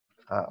can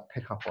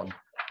pick up on.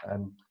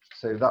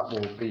 So that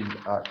will be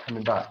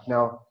coming back.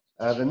 Now,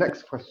 the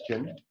next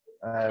question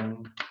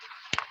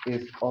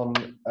is on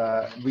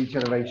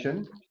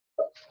regeneration.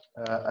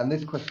 And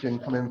this question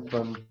coming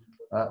from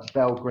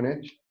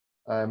Greenwich,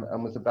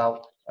 and was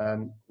about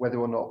whether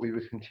or not we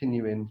were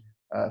continuing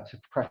to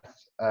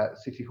press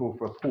City Hall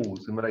for a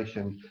pause in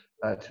relation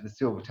to the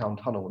Silvertown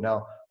Tunnel.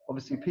 Now,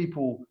 obviously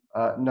people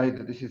know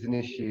that this is an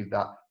issue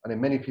that I know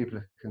many people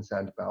are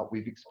concerned about.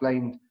 We've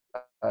explained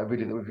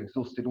really that we've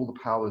exhausted all the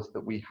powers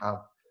that we have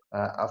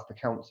as the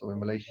council in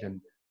relation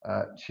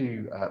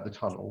to the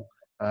tunnel.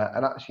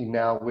 And actually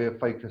now we're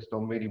focused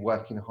on really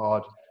working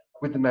hard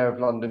with the Mayor of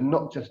London,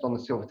 not just on the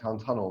Silvertown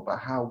Tunnel, but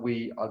how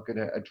we are going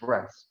to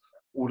address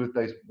all of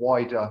those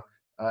wider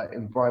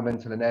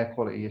environmental and air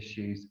quality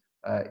issues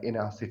in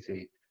our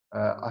city.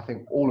 I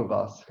think all of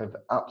us have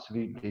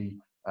absolutely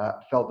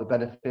felt the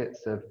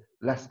benefits of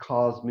less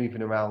cars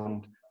moving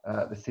around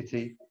the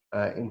city.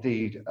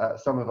 Indeed,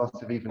 some of us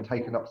have even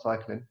taken up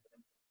cycling.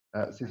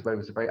 Sizwe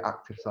was a very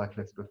active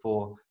cyclist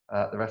before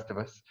the rest of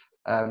us.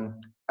 And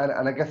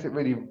I guess it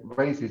really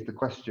raises the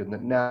question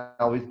that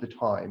now is the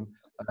time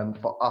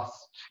for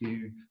us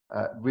to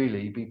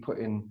really be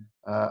putting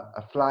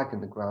a flag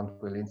in the ground,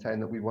 really, and saying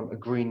that we want a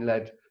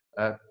green-led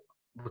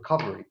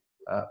recovery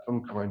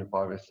from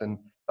coronavirus. And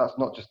that's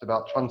not just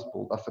about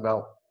transport, that's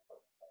about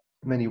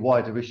many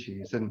wider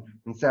issues. And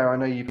Sarah, I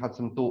know you've had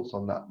some thoughts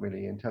on that,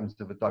 really, in terms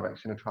of the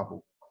direction of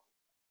travel.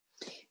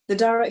 The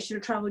direction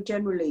of travel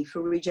generally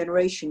for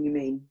regeneration, you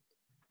mean?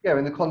 Yeah,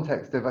 in the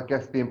context of, I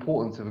guess, the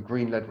importance of a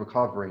green-led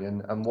recovery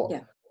and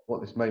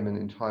what this moment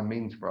in time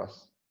means for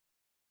us.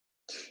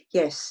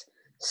 Yes.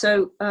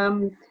 So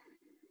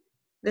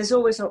there's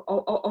always,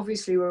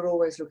 obviously, we're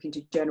always looking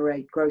to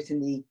generate growth in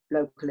the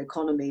local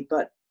economy,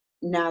 but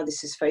now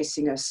this is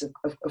facing us,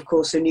 of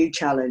course, a new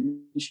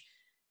challenge.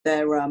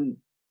 There are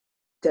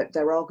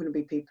going to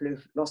be people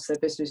who've lost their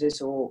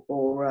businesses or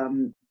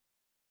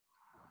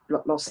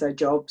lost their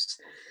jobs.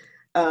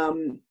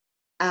 And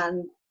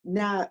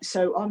now,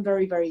 so I'm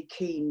very, very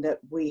keen that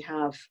we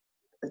have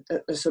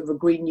a sort of a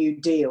Green New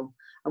Deal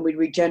and we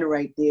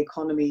regenerate the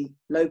economy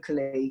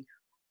locally,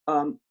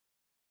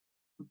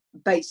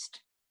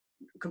 based,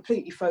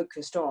 completely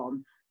focused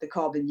on the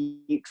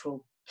carbon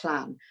neutral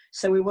plan.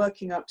 So we're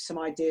working up some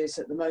ideas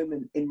at the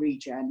moment in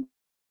Regen.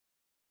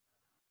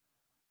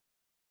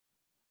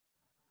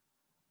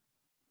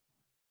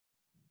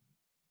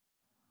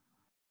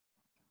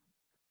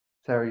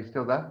 Sarah, are you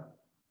still there?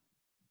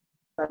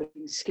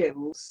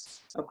 Skills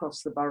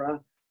across the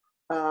borough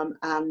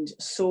and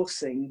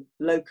sourcing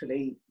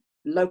locally,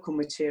 local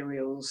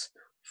materials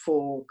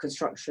for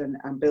construction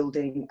and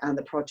building and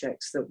the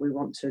projects that we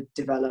want to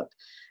develop.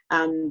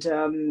 And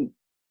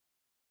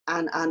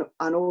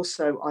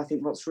also, I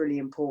think what's really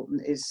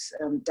important is,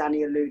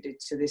 Danny alluded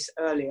to this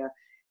earlier,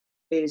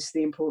 is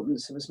the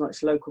importance of as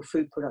much local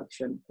food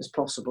production as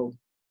possible.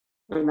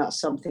 And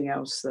that's something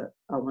else that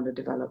I want to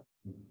develop.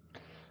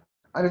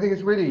 And I think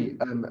it's really,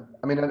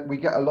 I mean, we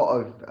get a lot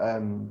of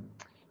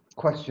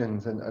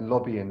questions and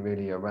lobbying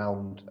really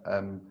around,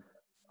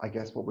 I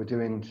guess, what we're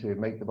doing to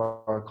make the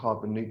borough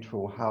carbon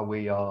neutral, how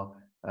we are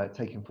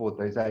taking forward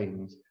those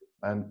aims.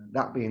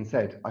 That being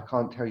said, I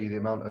can't tell you the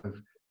amount of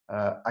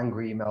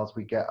angry emails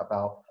we get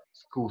about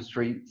school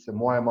streets and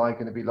why am I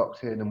going to be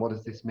locked in and what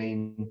does this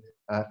mean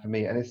for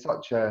me? And it's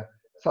such a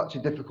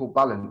difficult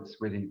balance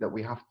really that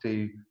we have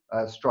to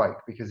strike,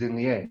 because in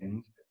the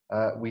end,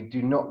 we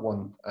do not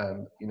want,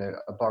 you know,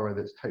 a borough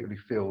that's totally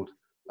filled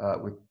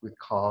with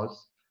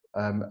cars.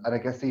 And I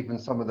guess even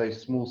some of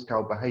those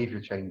small-scale behaviour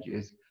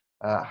changes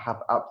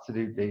have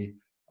absolutely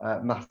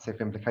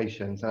massive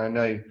implications. And I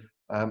know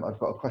I've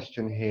got a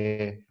question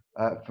here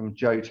from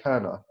Joe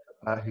Turner,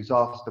 who's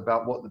asked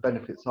about what the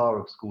benefits are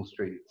of school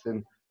streets.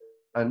 And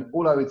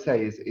all I would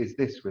say is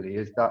this really,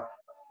 is that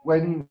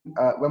when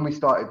we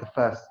started the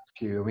first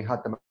few, and we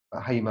had them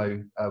at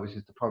Haymo, which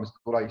is the primary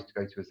school I used to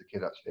go to as a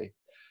kid actually,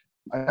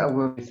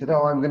 when we said,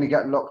 oh, I'm going to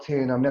get locked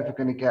in, I'm never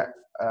going to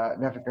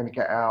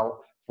get out.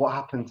 What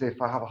happens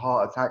if I have a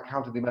heart attack?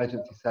 How do the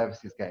emergency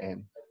services get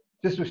in?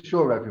 Just to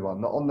assure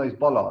everyone that on those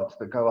bollards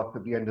that go up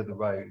at the end of the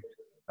road,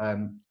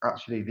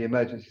 actually the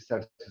emergency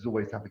services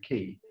always have a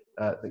key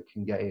that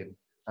can get in.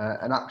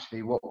 And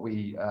actually what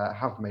we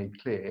have made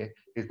clear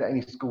is that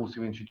any schools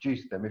who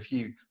introduce them, if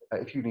you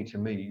need to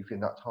move in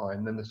that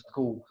time, then the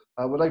school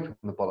will open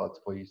the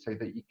bollards for you so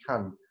that you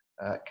can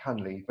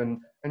leave.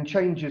 And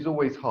change is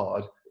always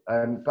hard.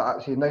 But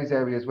actually in those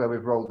areas where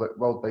we've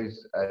rolled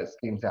those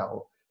schemes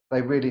out,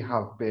 they really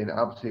have been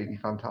absolutely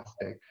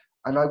fantastic.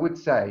 And I would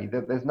say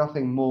that there's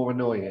nothing more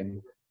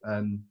annoying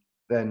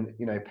than,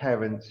 you know,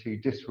 parents who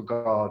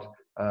disregard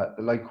the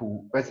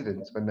local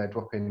residents when they're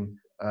dropping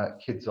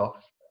kids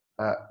off,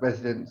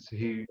 residents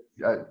who,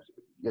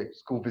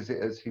 school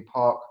visitors who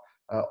park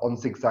on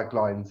zigzag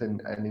lines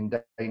and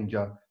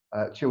endanger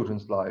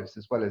children's lives,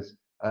 as well as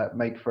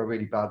make for a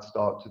really bad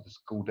start to the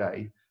school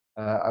day.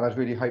 And I'd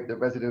really hope that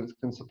residents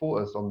can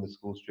support us on the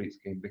school street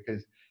scheme,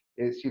 because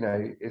it's, you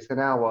know, it's an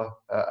hour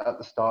at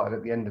the start and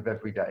at the end of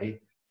every day,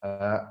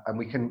 and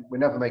we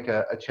never make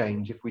a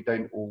change if we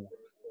don't all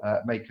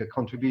make a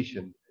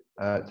contribution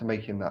to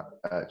making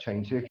that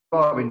change. So if you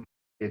are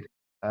interested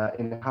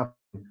in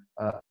having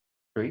a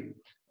street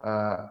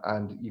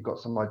and you've got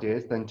some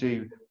ideas, then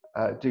do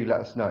let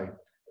us know,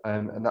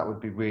 and that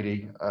would be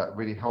really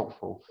really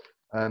helpful.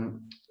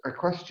 A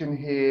question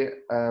here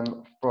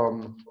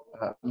from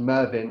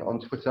Mervyn on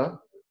Twitter,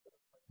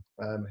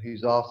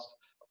 who's asked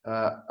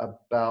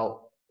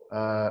about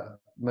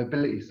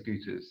mobility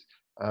scooters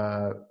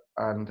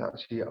and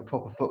actually a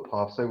proper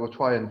footpath. So we'll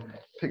try and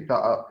pick that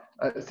up.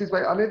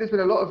 Sizwe, I know there's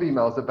been a lot of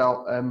emails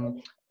about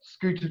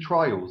scooter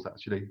trials,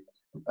 actually.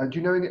 Do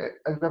you know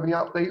have any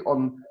update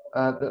on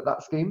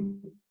that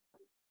scheme?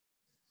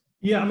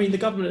 Yeah, I mean, the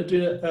government are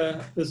doing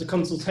there's a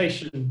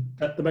consultation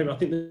at the moment. I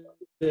think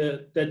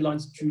the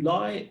deadline's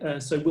July,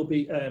 so we'll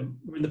be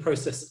we're in the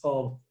process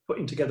of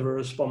putting together a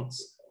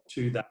response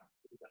to that.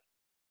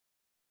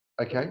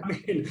 Okay. I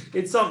mean,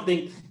 it's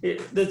something.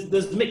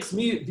 There's mixed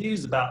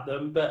views about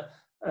them, but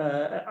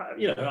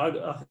you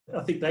know,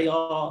 I think they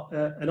are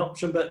an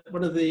option. But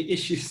one of the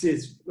issues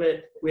is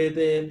where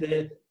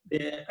they're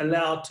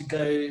allowed to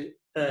go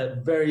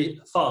very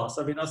fast.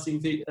 I mean, I've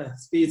seen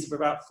speeds of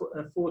about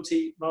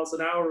 40 miles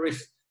an hour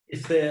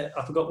if they're,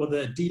 I forgot whether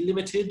they're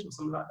delimited or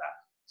something like that.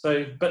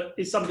 So, but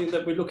it's something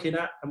that we're looking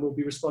at, and we'll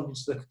be responding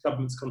to the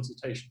government's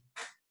consultation.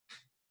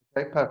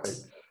 Okay,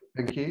 perfect.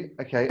 Thank you.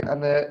 Okay,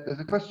 and there's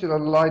a question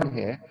online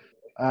here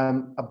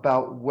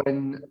about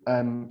when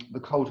the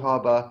Cold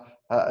Harbour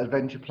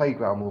Adventure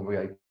Playground will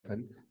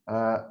reopen.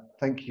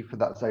 Thank you for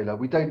that, Zola.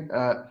 We don't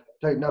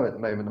know at the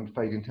moment, I'm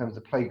afraid, in terms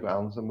of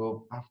playgrounds, and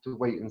we'll have to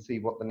wait and see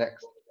what the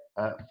next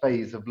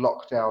phase of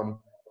lockdown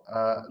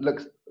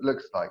looks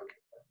like.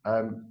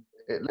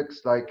 It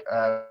looks like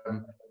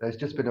there's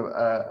just been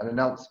an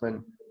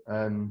announcement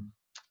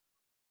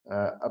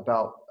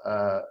about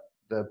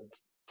the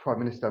Prime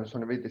Minister. I'm just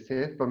trying to read this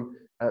here. From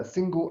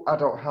single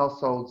adult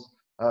households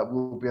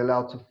will be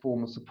allowed to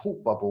form a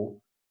support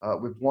bubble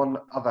with one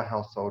other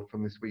household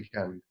from this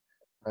weekend.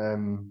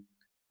 And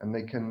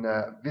they can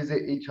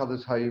visit each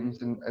other's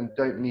homes and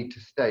don't need to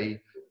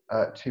stay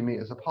 2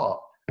 meters apart.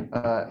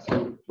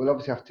 So we'll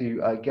obviously have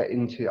to get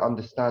into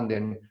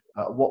understanding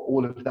what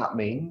all of that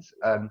means.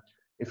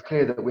 It's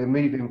clear that we're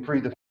moving through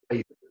the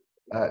phase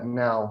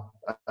now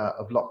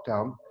of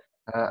lockdown.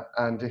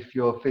 And if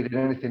you're feeling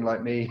anything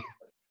like me,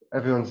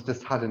 everyone's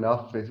just had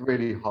enough. It's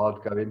really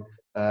hard going.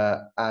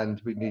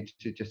 And we need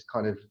to just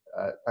kind of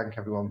thank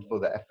everyone for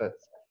the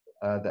efforts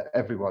that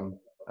everyone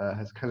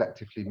has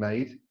collectively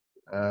made.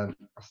 I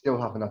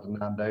still haven't had a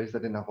Nando's. I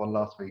didn't have one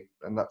last week,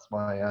 and that's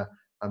my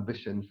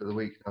ambition for the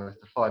week now, is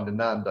to find a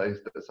Nando's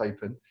that's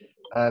open.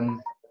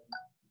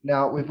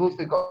 Now we've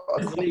also got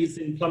Grizzlies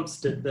in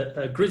Plumstead,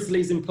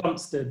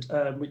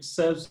 which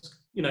serves,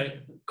 you know,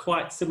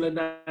 quite similar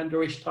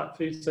Nandoish type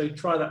food. So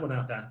try that one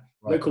out, Dan.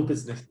 Right. Local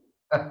business.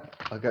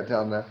 I'll get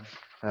down there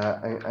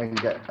and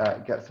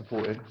get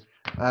supported.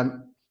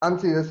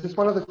 Anthony, there's just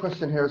one other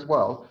question here as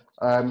well.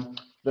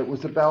 That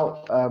was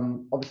about,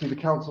 obviously, the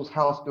council's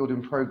house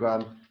building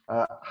programme.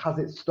 Has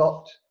it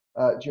stopped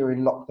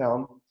during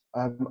lockdown?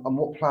 And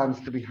what plans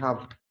do we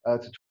have to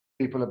talk to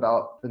people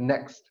about the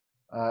next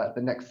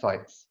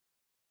sites?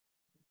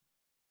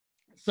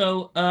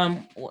 So,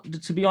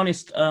 to be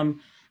honest,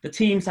 the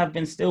teams have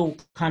been still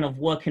kind of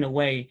working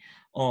away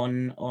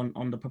on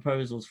the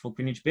proposals for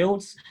Greenwich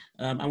builds,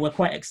 and we're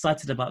quite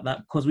excited about that,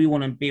 because we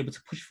want to be able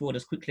to push forward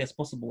as quickly as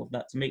possible with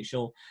that, to make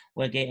sure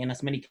we're getting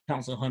as many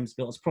council homes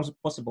built as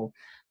possible.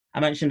 I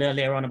mentioned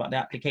earlier on about the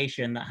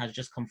application that has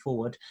just come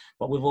forward,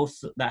 but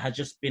that has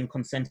just been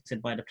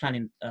consented by the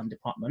planning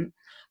department.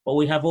 But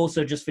we have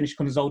also just finished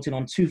consulting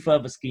on 2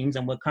 further schemes,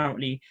 and we're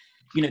currently,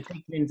 you know,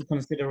 taking into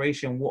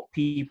consideration what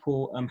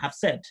people have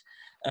said.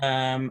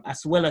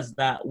 As well as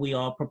that,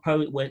 we're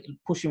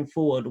pushing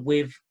forward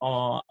with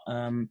our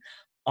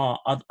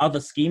other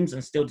schemes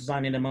and still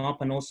designing them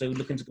up, and also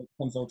looking to go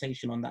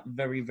consultation on that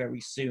very,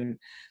 very soon.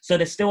 So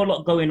there's still a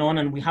lot going on,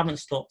 and we haven't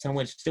stopped, and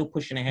we're still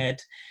pushing ahead.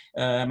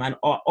 And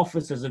our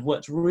officers have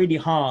worked really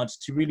hard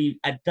to really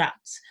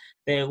adapt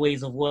their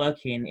ways of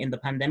working in the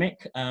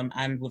pandemic,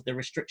 and with the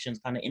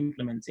restrictions kind of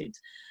implemented.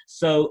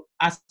 So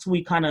as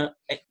we kind of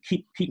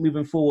keep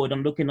moving forward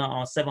and looking at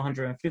our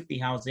 750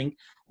 housing,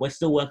 we're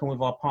still working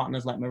with our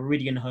partners like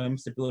Meridian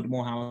Homes to build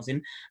more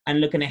housing,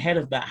 and looking ahead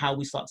of that, how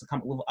we start to come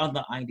up with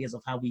other ideas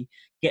of how we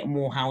get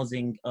more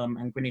housing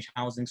and Greenwich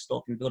housing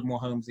stock and build more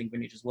homes in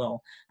Greenwich as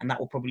well. And that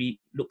will probably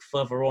look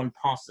further on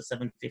past the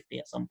 750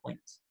 at some point.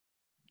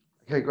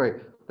 Okay, great.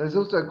 There's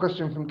also a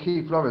question from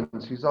Keith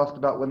Lawrence, who's asked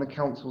about when the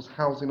council's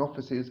housing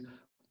offices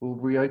will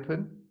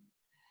reopen.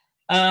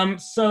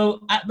 So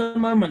at the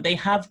moment they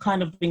have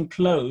kind of been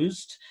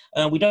closed.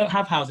 We don't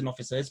have housing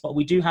officers, but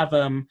we do have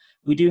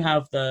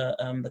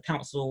the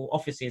council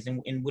offices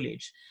in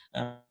Woolwich,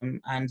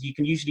 and you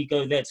can usually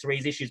go there to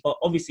raise issues. But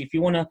obviously, if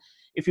you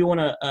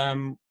wanna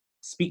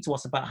speak to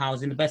us about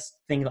housing, the best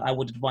thing that I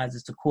would advise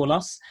is to call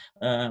us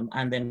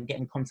and then get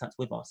in contact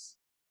with us.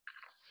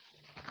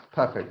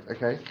 Perfect.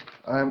 Okay.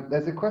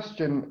 There's a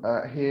question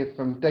here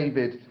from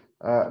David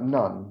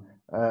Nunn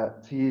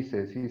to you,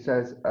 Sis. He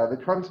says, the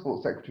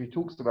Transport Secretary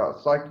talks about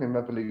a cycling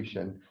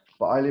revolution,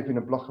 but I live in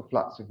a block of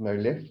flats with no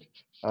lift.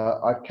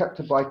 I've kept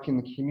a bike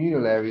in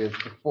communal areas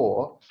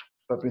before,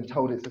 but been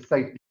told it's a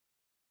safety.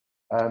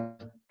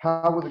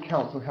 How will the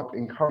council help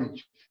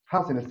encourage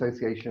housing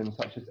associations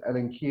such as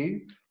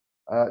L&Q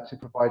to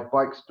provide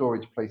bike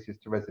storage places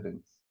to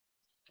residents?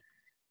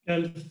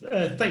 And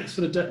thanks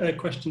for the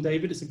question,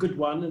 David. It's a good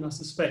one, and I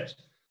suspect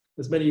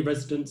there's many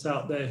residents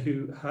out there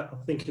who are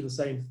thinking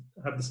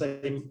have the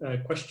same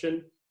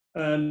question.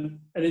 And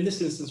in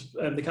this instance,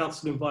 the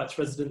council invites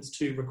residents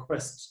to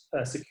request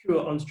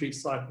secure on-street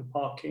cycle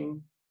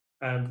parking.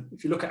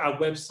 If you look at our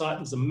website,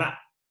 there's a map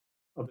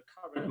of the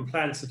current and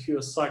planned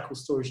secure cycle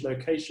storage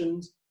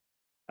locations.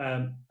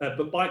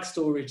 But bike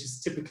storage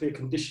is typically a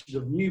condition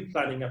of new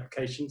planning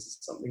applications.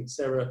 It's something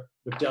Sarah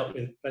have dealt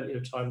with plenty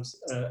of times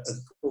as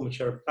a former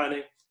chair of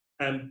planning.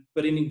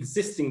 But in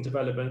existing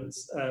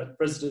developments,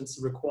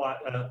 residents are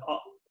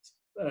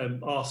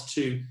asked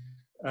to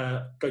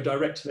go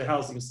direct to the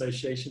housing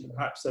association, and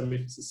perhaps if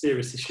it's a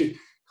serious issue,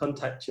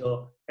 contact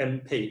your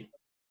MP.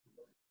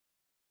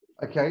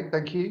 Okay,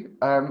 thank you.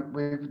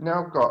 We've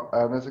now got,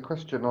 there's a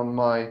question on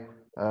my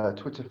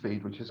Twitter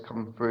feed, which has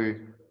come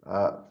through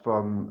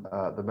from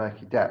the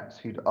Murky Depths,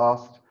 who'd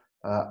asked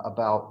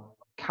about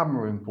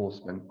camera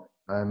enforcement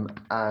and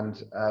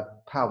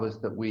powers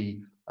that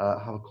we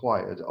have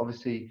acquired.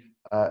 Obviously,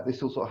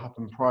 this all sort of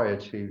happened prior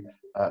to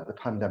the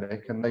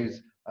pandemic, and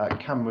those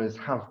cameras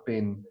have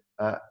been,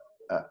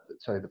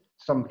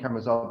 some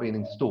cameras are being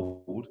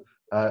installed.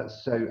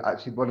 So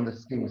actually one of the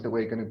schemes that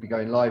we're going to be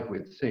going live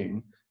with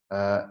soon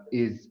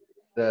is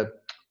the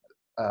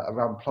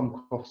around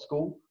Plumcroft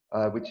School,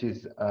 which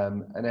is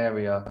an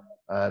area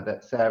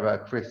that Sarah,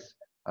 Chris,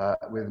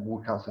 with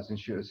ward councillors in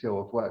Shooters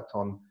Hill have worked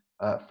on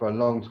for a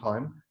long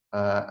time.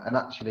 And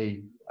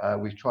actually,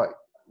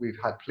 we've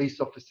had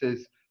police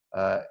officers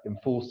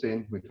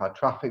enforcing, we've had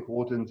traffic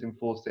wardens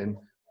enforcing,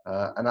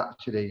 and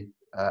actually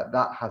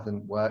that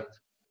hasn't worked.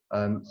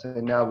 So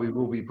now we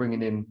will be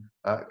bringing in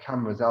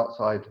cameras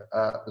outside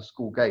the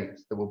school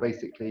gates that will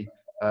basically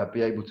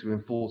be able to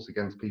enforce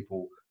against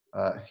people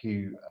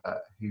who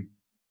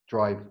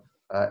drive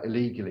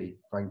illegally,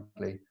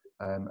 frankly.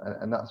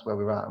 And that's where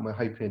we're at, and we're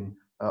hoping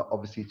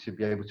obviously to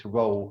be able to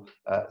roll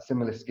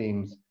similar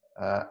schemes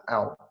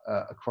out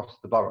across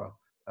the borough,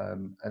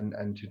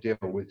 and to deal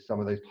with some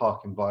of those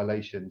parking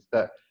violations.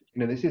 That, you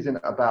know, this isn't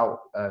about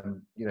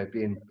you know,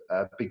 being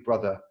Big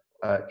Brother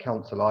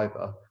council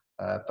either,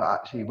 but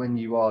actually when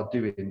you are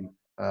doing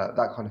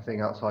that kind of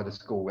thing outside of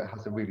school, it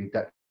has a really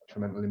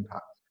detrimental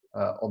impact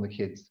on the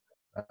kids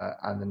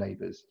and the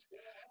neighbours.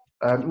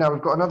 Now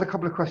we've got another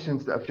couple of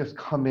questions that have just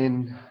come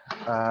in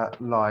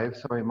live.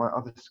 Sorry, my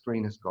other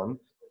screen has gone.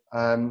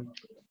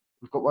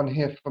 We've got one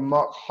here from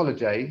Mark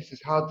Holiday. He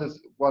says, how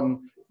does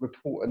one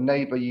report a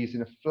neighbour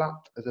using a flat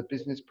as a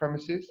business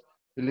premises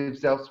who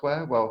lives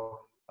elsewhere?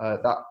 Well,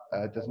 that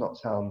does not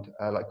sound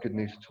like good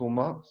news at all,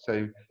 Mark.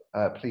 So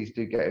please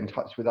do get in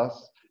touch with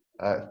us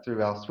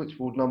through our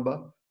switchboard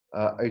number,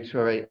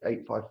 0208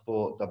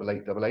 854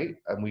 8888,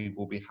 and we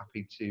will be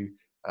happy to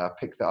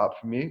pick that up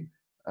from you.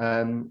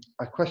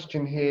 A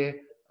question here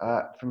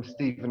from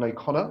Stephen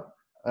O'Connor.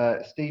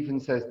 Stephen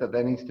says that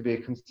there needs to be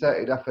a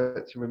concerted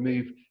effort to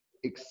remove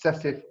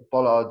excessive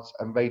bollards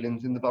and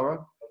railings in the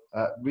borough.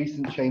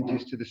 Recent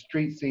changes to the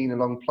street scene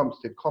along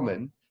Plumstead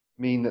Common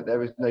mean that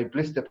there is no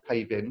blister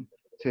paving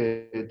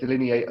to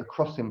delineate a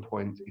crossing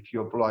point if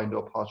you're blind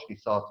or partially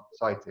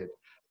sighted.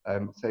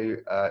 So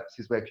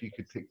Sizwe, if you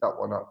could pick that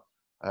one up,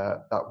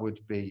 that would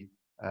be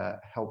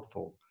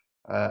helpful.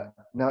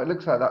 Now it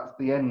looks like that's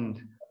the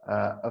end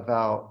of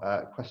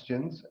our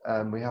questions.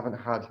 We haven't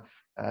had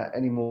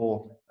any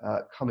more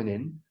coming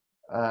in.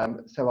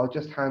 So I'll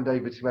just hand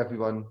over to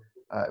everyone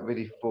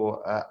really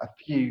for a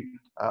few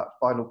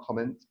final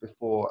comments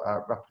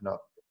before wrapping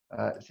up.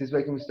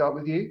 Sizwe, can we start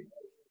with you?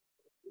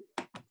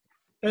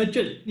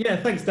 Yeah,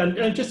 thanks,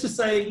 Dan. Just to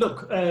say,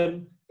 look,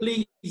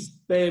 please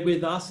bear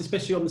with us,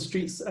 especially on the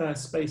Streets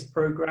Space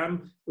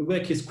programme. We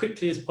work as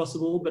quickly as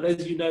possible, but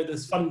as you know,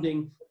 there's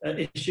funding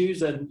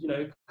issues, and you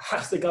know,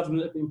 perhaps the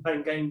government have been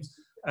playing games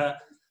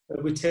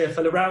with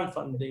TfL around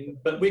funding.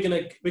 But we're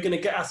gonna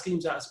get our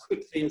schemes out as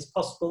quickly as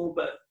possible.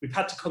 But we've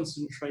had to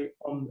concentrate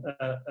on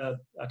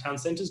our town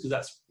centres because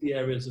that's the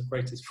areas of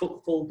greatest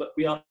footfall. But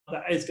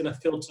that is going to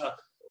filter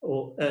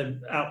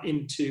out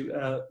into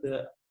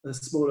the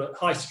smaller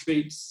high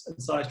streets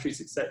and side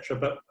streets, etc.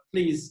 But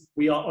please,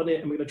 we are on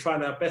it, and we're going to try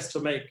our best to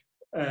make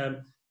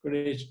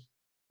Greenwich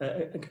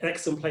an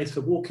excellent place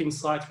for walking,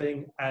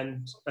 cycling,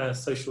 and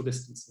social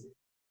distancing.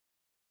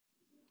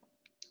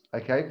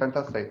 Okay,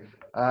 fantastic.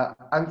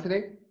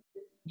 Anthony?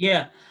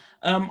 Yeah,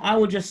 I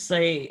would just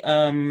say,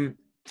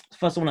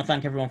 first I want to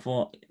thank everyone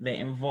for their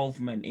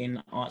involvement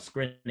in Arts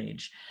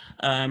Greenwich.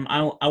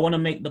 I want to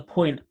make the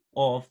point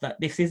of that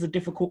this is a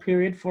difficult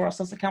period for us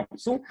as a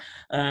council,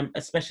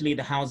 especially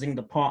the housing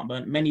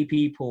department. Many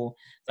people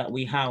that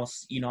we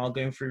house, are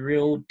going through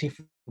real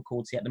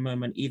difficulty at the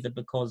moment, either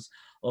because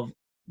of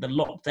the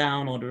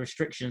lockdown or the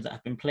restrictions that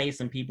have been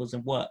placed on people's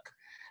work.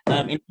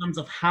 In terms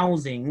of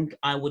housing,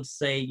 I would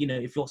say,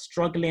 if you're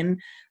struggling,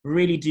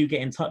 really do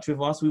get in touch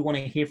with us. We want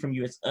to hear from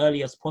you as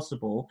early as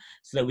possible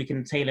so that we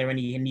can tailor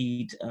any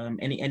need,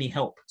 any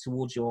help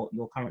towards your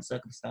current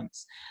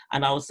circumstance.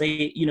 And I would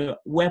say,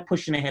 we're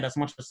pushing ahead as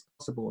much as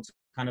possible to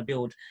kind of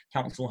build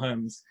council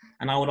homes.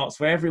 And I would ask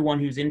for everyone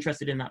who's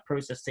interested in that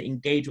process to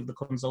engage with the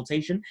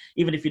consultation.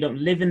 Even if you don't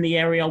live in the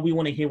area, we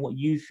want to hear what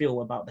you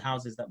feel about the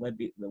houses that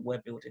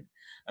we're building.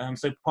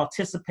 So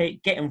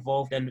participate, get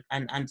involved, and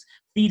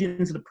feed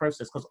into the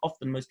process, because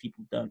often most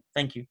people don't.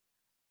 Thank you.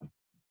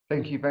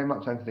 Thank you very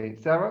much, Anthony.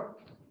 Sarah?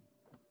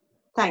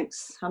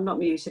 Thanks. I'm not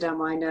muted,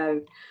 am I?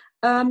 No.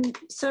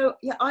 So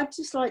yeah, I'd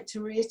just like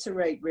to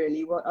reiterate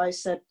really what I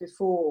said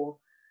before,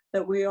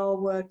 that we are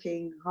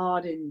working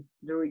hard in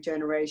the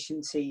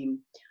Regeneration team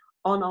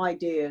on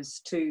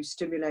ideas to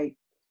stimulate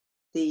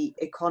the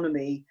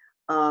economy,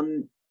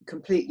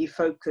 completely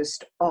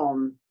focused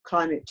on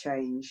climate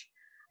change.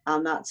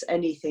 And that's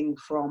anything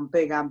from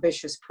big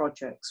ambitious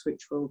projects,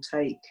 which will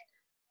take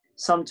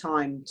some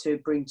time to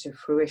bring to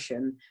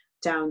fruition,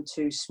 down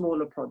to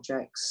smaller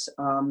projects.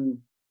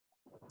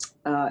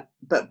 But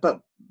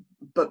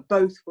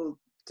both will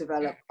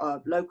develop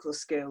local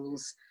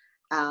skills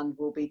and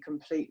will be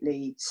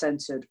completely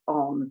centered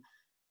on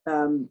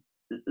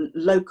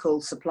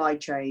local supply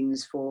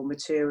chains for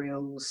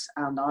materials.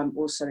 And I'm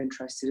also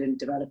interested in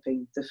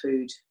developing the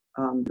food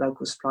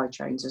local supply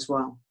chains as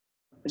well.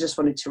 I just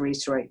wanted to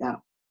reiterate that.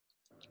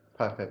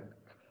 Perfect.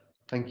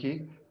 Thank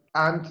you.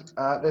 And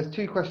there's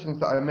two questions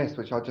that I missed,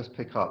 which I'll just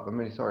pick up. I'm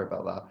really sorry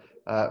about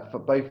that. For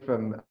both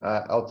from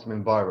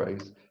Ultimate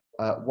Enviros.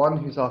 One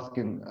who's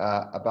asking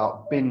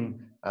about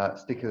bin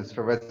stickers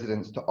for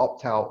residents to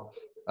opt out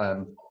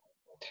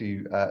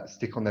to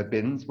stick on their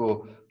bins.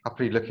 We'll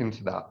happily look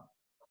into that.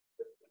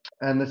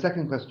 And the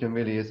second question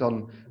really is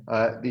on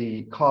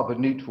the carbon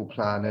neutral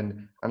plan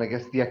and I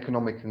guess the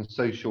economic and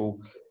social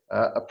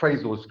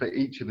appraisals for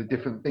each of the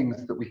different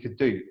things that we could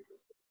do.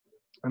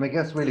 And I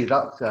guess really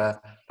that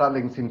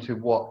links into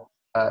what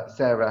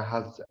Sarah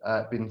has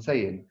been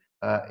saying,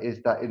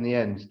 is that in the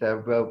end there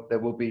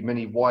will be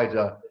many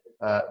wider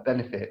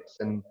benefits,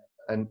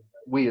 and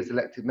we as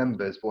elected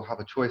members will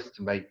have a choice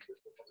to make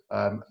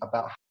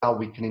about how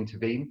we can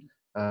intervene.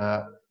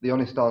 The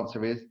honest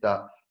answer is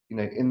that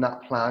in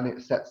that plan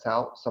it sets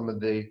out some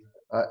of the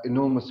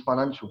enormous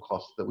financial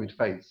costs that we'd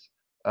face,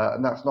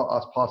 and that's not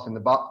us passing the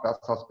buck.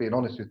 That's us being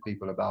honest with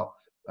people about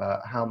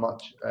how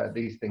much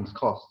these things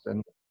cost.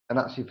 And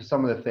actually, for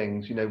some of the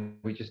things,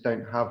 we just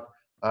don't have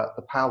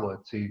the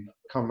power to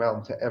come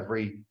round to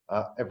every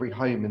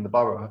home in the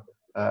borough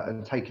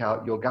and take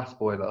out your gas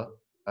boiler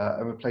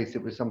and replace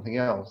it with something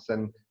else.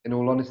 And in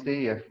all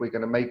honesty, if we're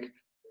going to make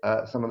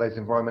some of those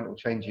environmental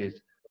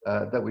changes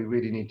that we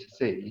really need to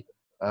see,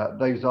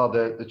 those are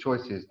the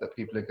choices that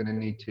people are going to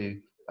need to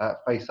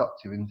face up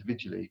to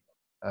individually.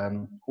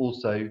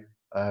 Also,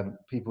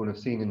 people have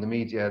seen in the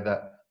media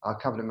that our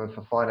Cabinet Member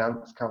for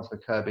Finance,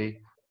 Councillor Kirby,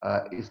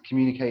 is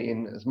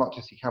communicating as much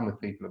as he can with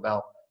people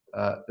about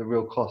the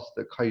real cost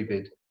that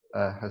COVID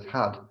has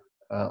had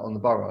on the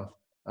borough.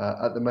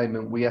 At the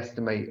moment, we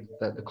estimate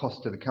that the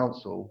cost to the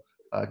council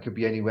could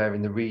be anywhere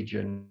in the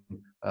region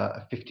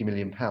of £50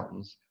 million.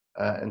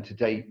 And to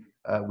date,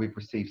 we've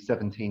received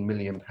 £17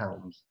 million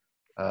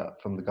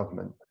from the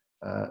government.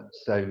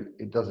 So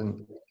it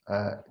doesn't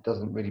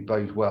really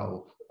bode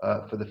well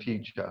for the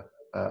future,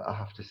 I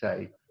have to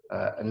say,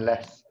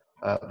 unless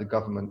the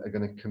government are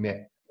going to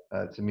commit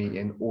to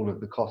meeting all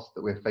of the costs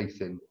that we're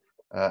facing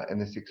in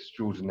this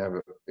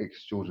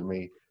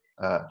extraordinary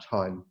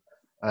time.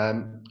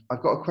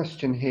 I've got a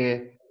question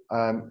here.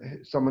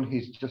 Someone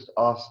who's just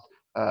asked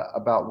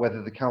about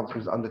whether the council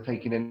is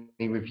undertaking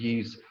any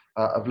reviews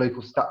of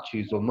local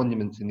statues or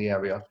monuments in the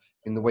area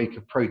in the wake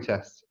of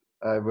protests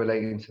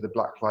relating to the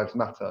Black Lives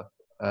Matter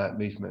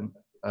movement.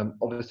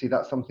 Obviously,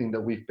 that's something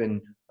that we've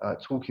been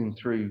talking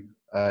through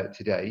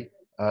today.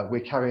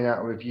 We're carrying out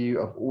a review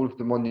of all of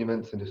the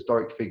monuments and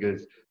historic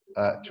figures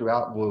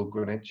throughout Royal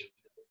Greenwich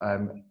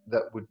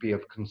that would be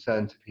of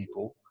concern to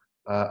people.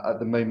 At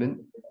the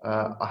moment,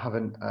 I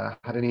haven't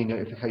had any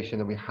notification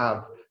that we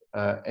have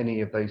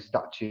any of those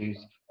statues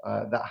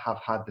that have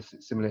had the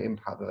similar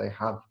impact that they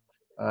have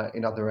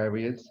in other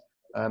areas.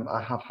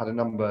 I have had a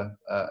number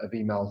of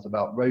emails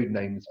about road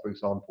names, for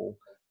example,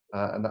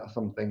 and that's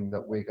something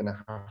that we're going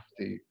to have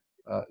to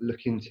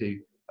look into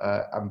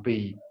and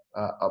be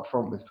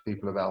upfront with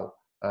people about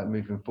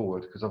moving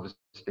forward, because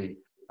obviously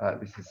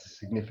this is a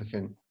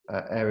significant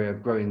area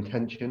of growing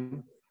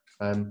tension.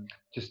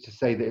 Just to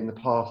say that in the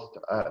past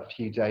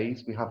few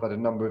days, we have had a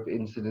number of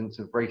incidents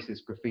of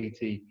racist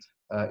graffiti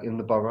in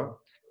the borough.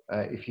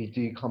 If you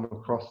do come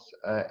across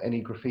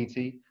any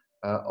graffiti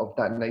of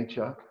that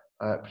nature,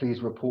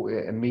 please report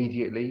it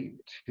immediately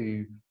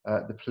to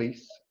the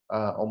police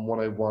on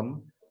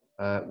 101.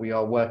 we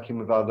are working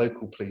with our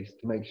local police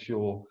to make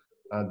sure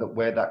that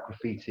where that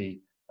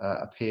graffiti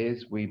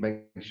appears, we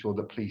make sure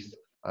that police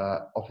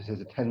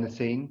officers attend the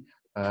scene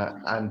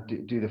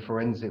and do the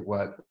forensic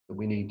work that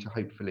we need to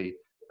hopefully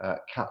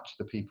catch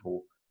the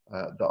people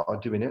that are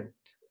doing it.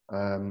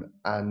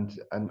 And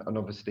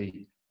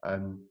obviously,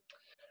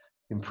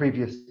 in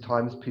previous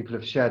times, people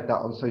have shared that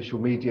on social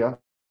media.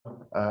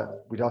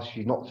 We'd ask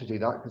you not to do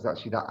that, because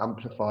actually that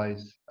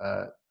amplifies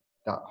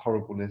that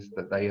horribleness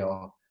that they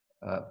are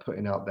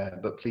putting out there.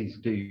 But please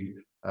do,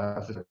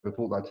 as I said,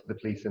 report that to the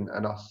police and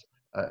us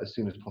as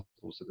soon as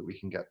possible, so that we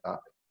can get that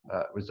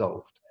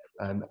resolved.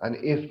 And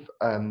if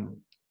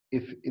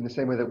in the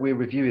same way that we're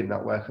reviewing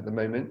that work at the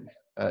moment,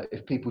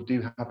 if people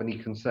do have any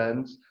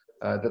concerns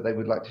that they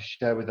would like to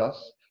share with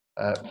us,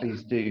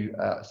 please do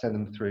send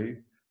them through,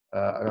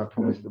 and I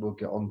promise that we'll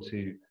get on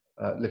to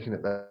looking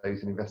at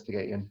those and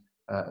investigating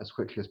as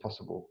quickly as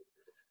possible.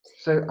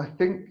 So I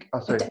think,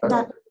 sorry,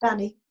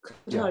 Danny,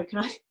 yeah.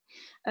 can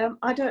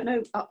I don't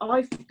know,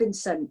 I've been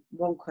sent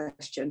one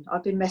question,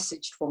 I've been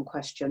messaged one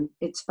question.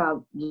 It's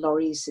about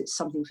lorries. It's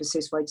something for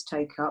Sizwe to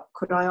take up.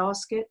 Could I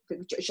ask it?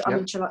 I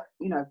mean, shall I,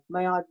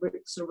 may I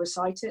sort of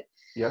recite it?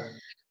 Yeah.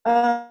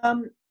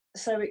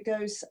 So it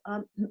goes,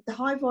 the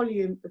high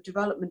volume of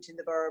development in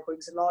the borough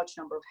brings a large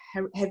number of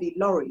heavy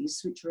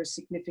lorries, which are a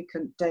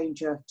significant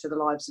danger to the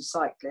lives of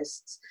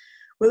cyclists.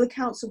 Will the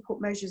council put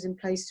measures in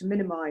place to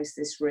minimise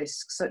this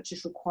risk, such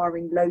as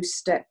requiring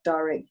low-step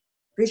direct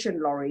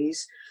vision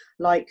lorries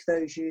like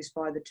those used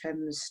by the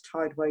Thames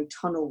Tideway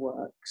Tunnel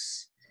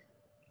Works?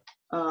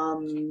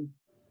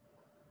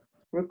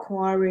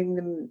 Requiring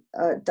them,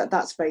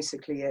 that's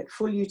basically it.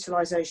 Full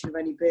utilisation of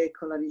any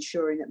vehicle and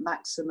ensuring that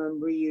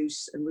maximum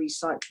reuse and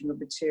recycling of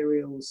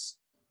materials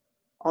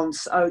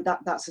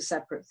that's a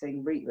separate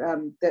thing,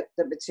 that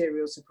the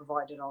materials are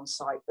provided on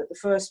site. But the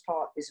first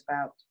part is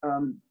about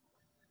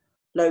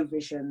low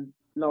vision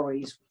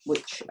lorries,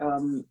 which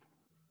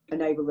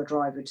enable the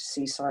driver to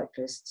see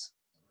cyclists.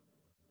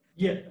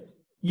 Yeah,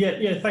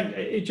 thank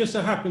you. It just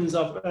so happens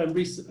I've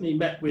recently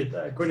met with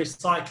Greenwich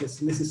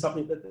cyclists, and this is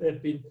something that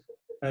they've been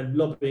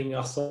lobbying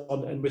us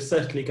on, and we're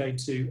certainly going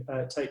to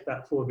take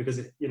that forward, because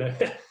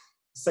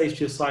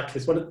safety of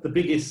cyclists, one of the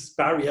biggest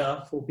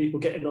barrier for people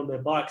getting on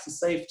their bikes is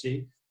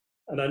safety.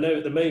 And I know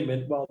at the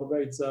moment, while the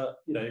roads are,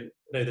 they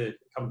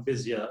become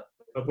busier,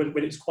 but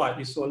when it's quiet,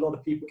 you saw a lot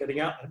of people getting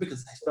out there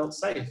because they felt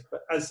safe.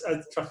 But as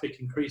traffic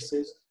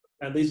increases,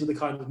 and these are the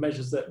kind of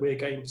measures that we're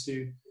going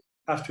to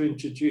have to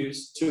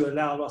introduce to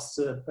allow us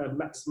to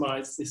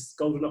maximise this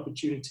golden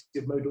opportunity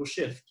of modal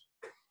shift.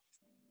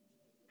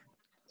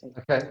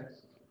 Okay.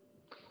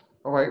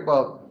 All right.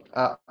 Well,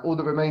 all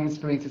that remains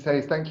for me to say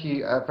is thank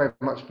you very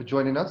much for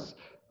joining us.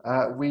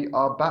 We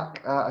are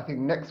back, I think,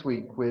 next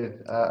week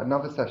with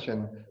another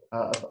session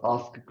of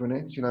Ask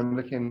Greenwich. I'm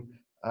looking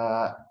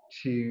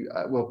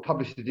we'll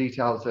publish the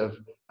details of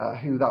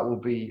who that will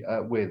be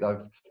with.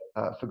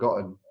 I've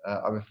forgotten,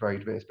 I'm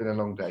afraid, but it's been a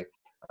long day.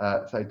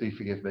 So do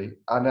forgive me.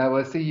 And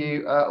we'll see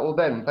you all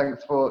then.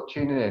 Thanks for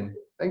tuning in.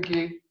 Thank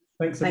you.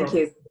 Thanks, everyone.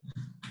 Thank you.